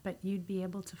what, but you'd be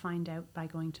able to find out by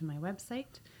going to my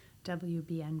website,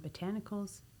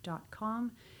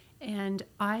 wbnbotanicals.com. And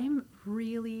I'm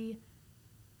really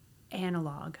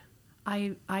analog.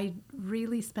 I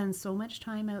really spend so much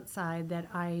time outside that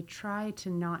I try to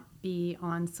not be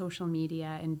on social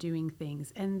media and doing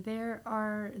things. And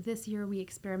this year we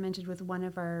experimented with one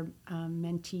of our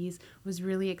mentees was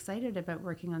really excited about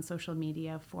working on social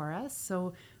media for us.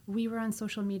 So we were on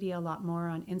social media a lot more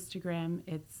on Instagram.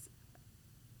 It's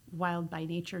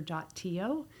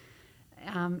wildbynature.to.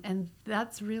 And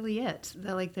that's really it.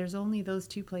 There's only those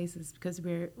two places because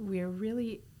we're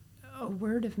really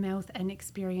word of mouth and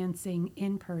experiencing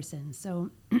in person. So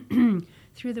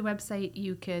through the website,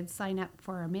 you could sign up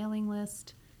for our mailing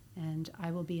list, and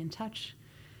I will be in touch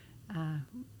 4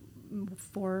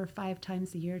 or 5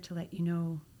 times a year to let you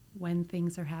know when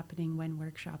things are happening, when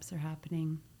workshops are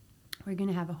happening. We're going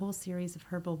to have a whole series of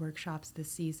herbal workshops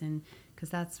this season because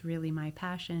that's really my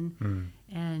passion.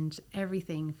 And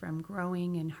everything from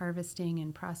growing and harvesting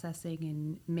and processing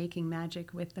and making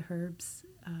magic with the herbs.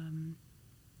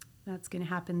 That's going to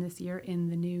happen this year in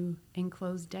the new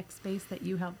enclosed deck space that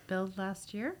you helped build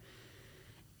last year.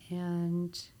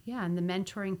 And and the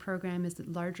mentoring program is a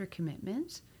larger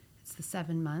commitment. It's the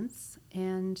 7 months.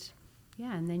 And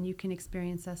then you can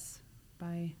experience us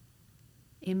by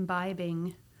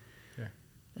imbibing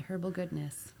the herbal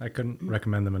goodness. I couldn't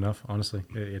recommend them enough, honestly.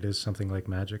 It is something like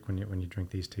magic when you drink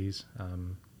these teas.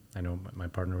 I know my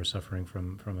partner was suffering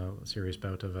from a serious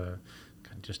bout of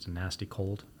just a nasty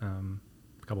cold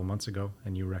a couple months ago,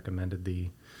 and you recommended the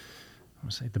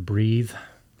Breathe.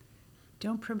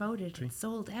 Don't promote it. It's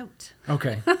sold out.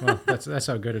 Okay, well, that's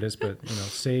how good it is. But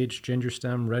sage, ginger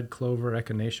stem, red clover,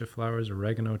 echinacea flowers,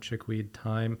 oregano, chickweed,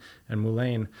 thyme, and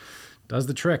mullein does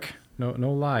the trick. No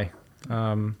lie.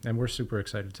 And we're super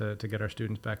excited to get our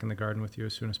students back in the garden with you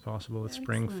as soon as possible. It's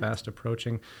spring fast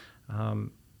approaching.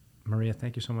 Maria,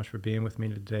 thank you so much for being with me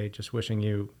today. Just wishing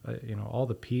you, all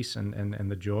the peace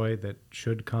and the joy that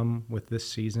should come with this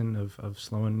season of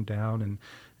slowing down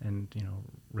and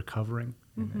recovering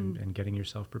and getting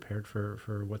yourself prepared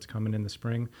for what's coming in the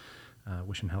spring.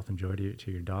 Wishing health and joy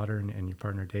to your daughter and your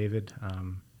partner, David.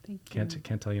 Thank you.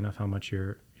 Can't tell you enough how much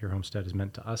your homestead has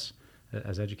meant to us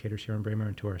as educators here in Braemar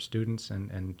and to our students.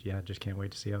 And just can't wait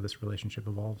to see how this relationship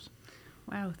evolves.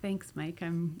 Wow, thanks, Mike.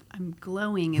 I'm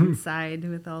glowing inside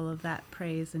with all of that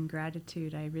praise and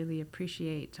gratitude. I really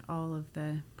appreciate all of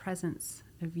the presence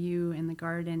of you in the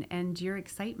garden and your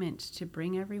excitement to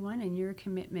bring everyone and your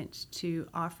commitment to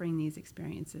offering these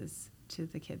experiences to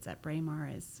the kids at Braemar.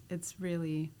 It's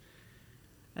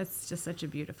just such a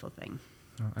beautiful thing.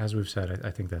 As we've said, I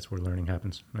think that's where learning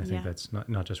happens. I think that's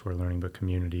not just where learning, but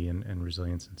community and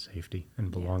resilience and safety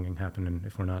and belonging happen. And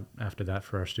if we're not after that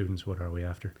for our students, what are we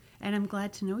after? And I'm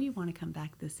glad to know you want to come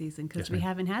back this season because we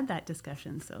haven't had that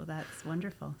discussion. So that's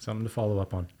wonderful. Something to follow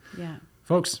up on. Yeah.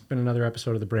 Folks, been another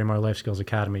episode of the Braemar Life Skills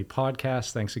Academy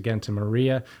podcast. Thanks again to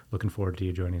Maria. Looking forward to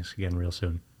you joining us again real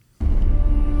soon.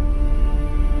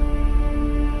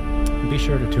 Be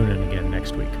sure to tune in again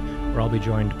next week, where I'll be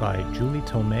joined by Julie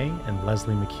Tomei and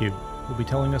Leslie McHugh, who'll be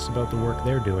telling us about the work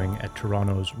they're doing at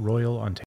Toronto's Royal Ontario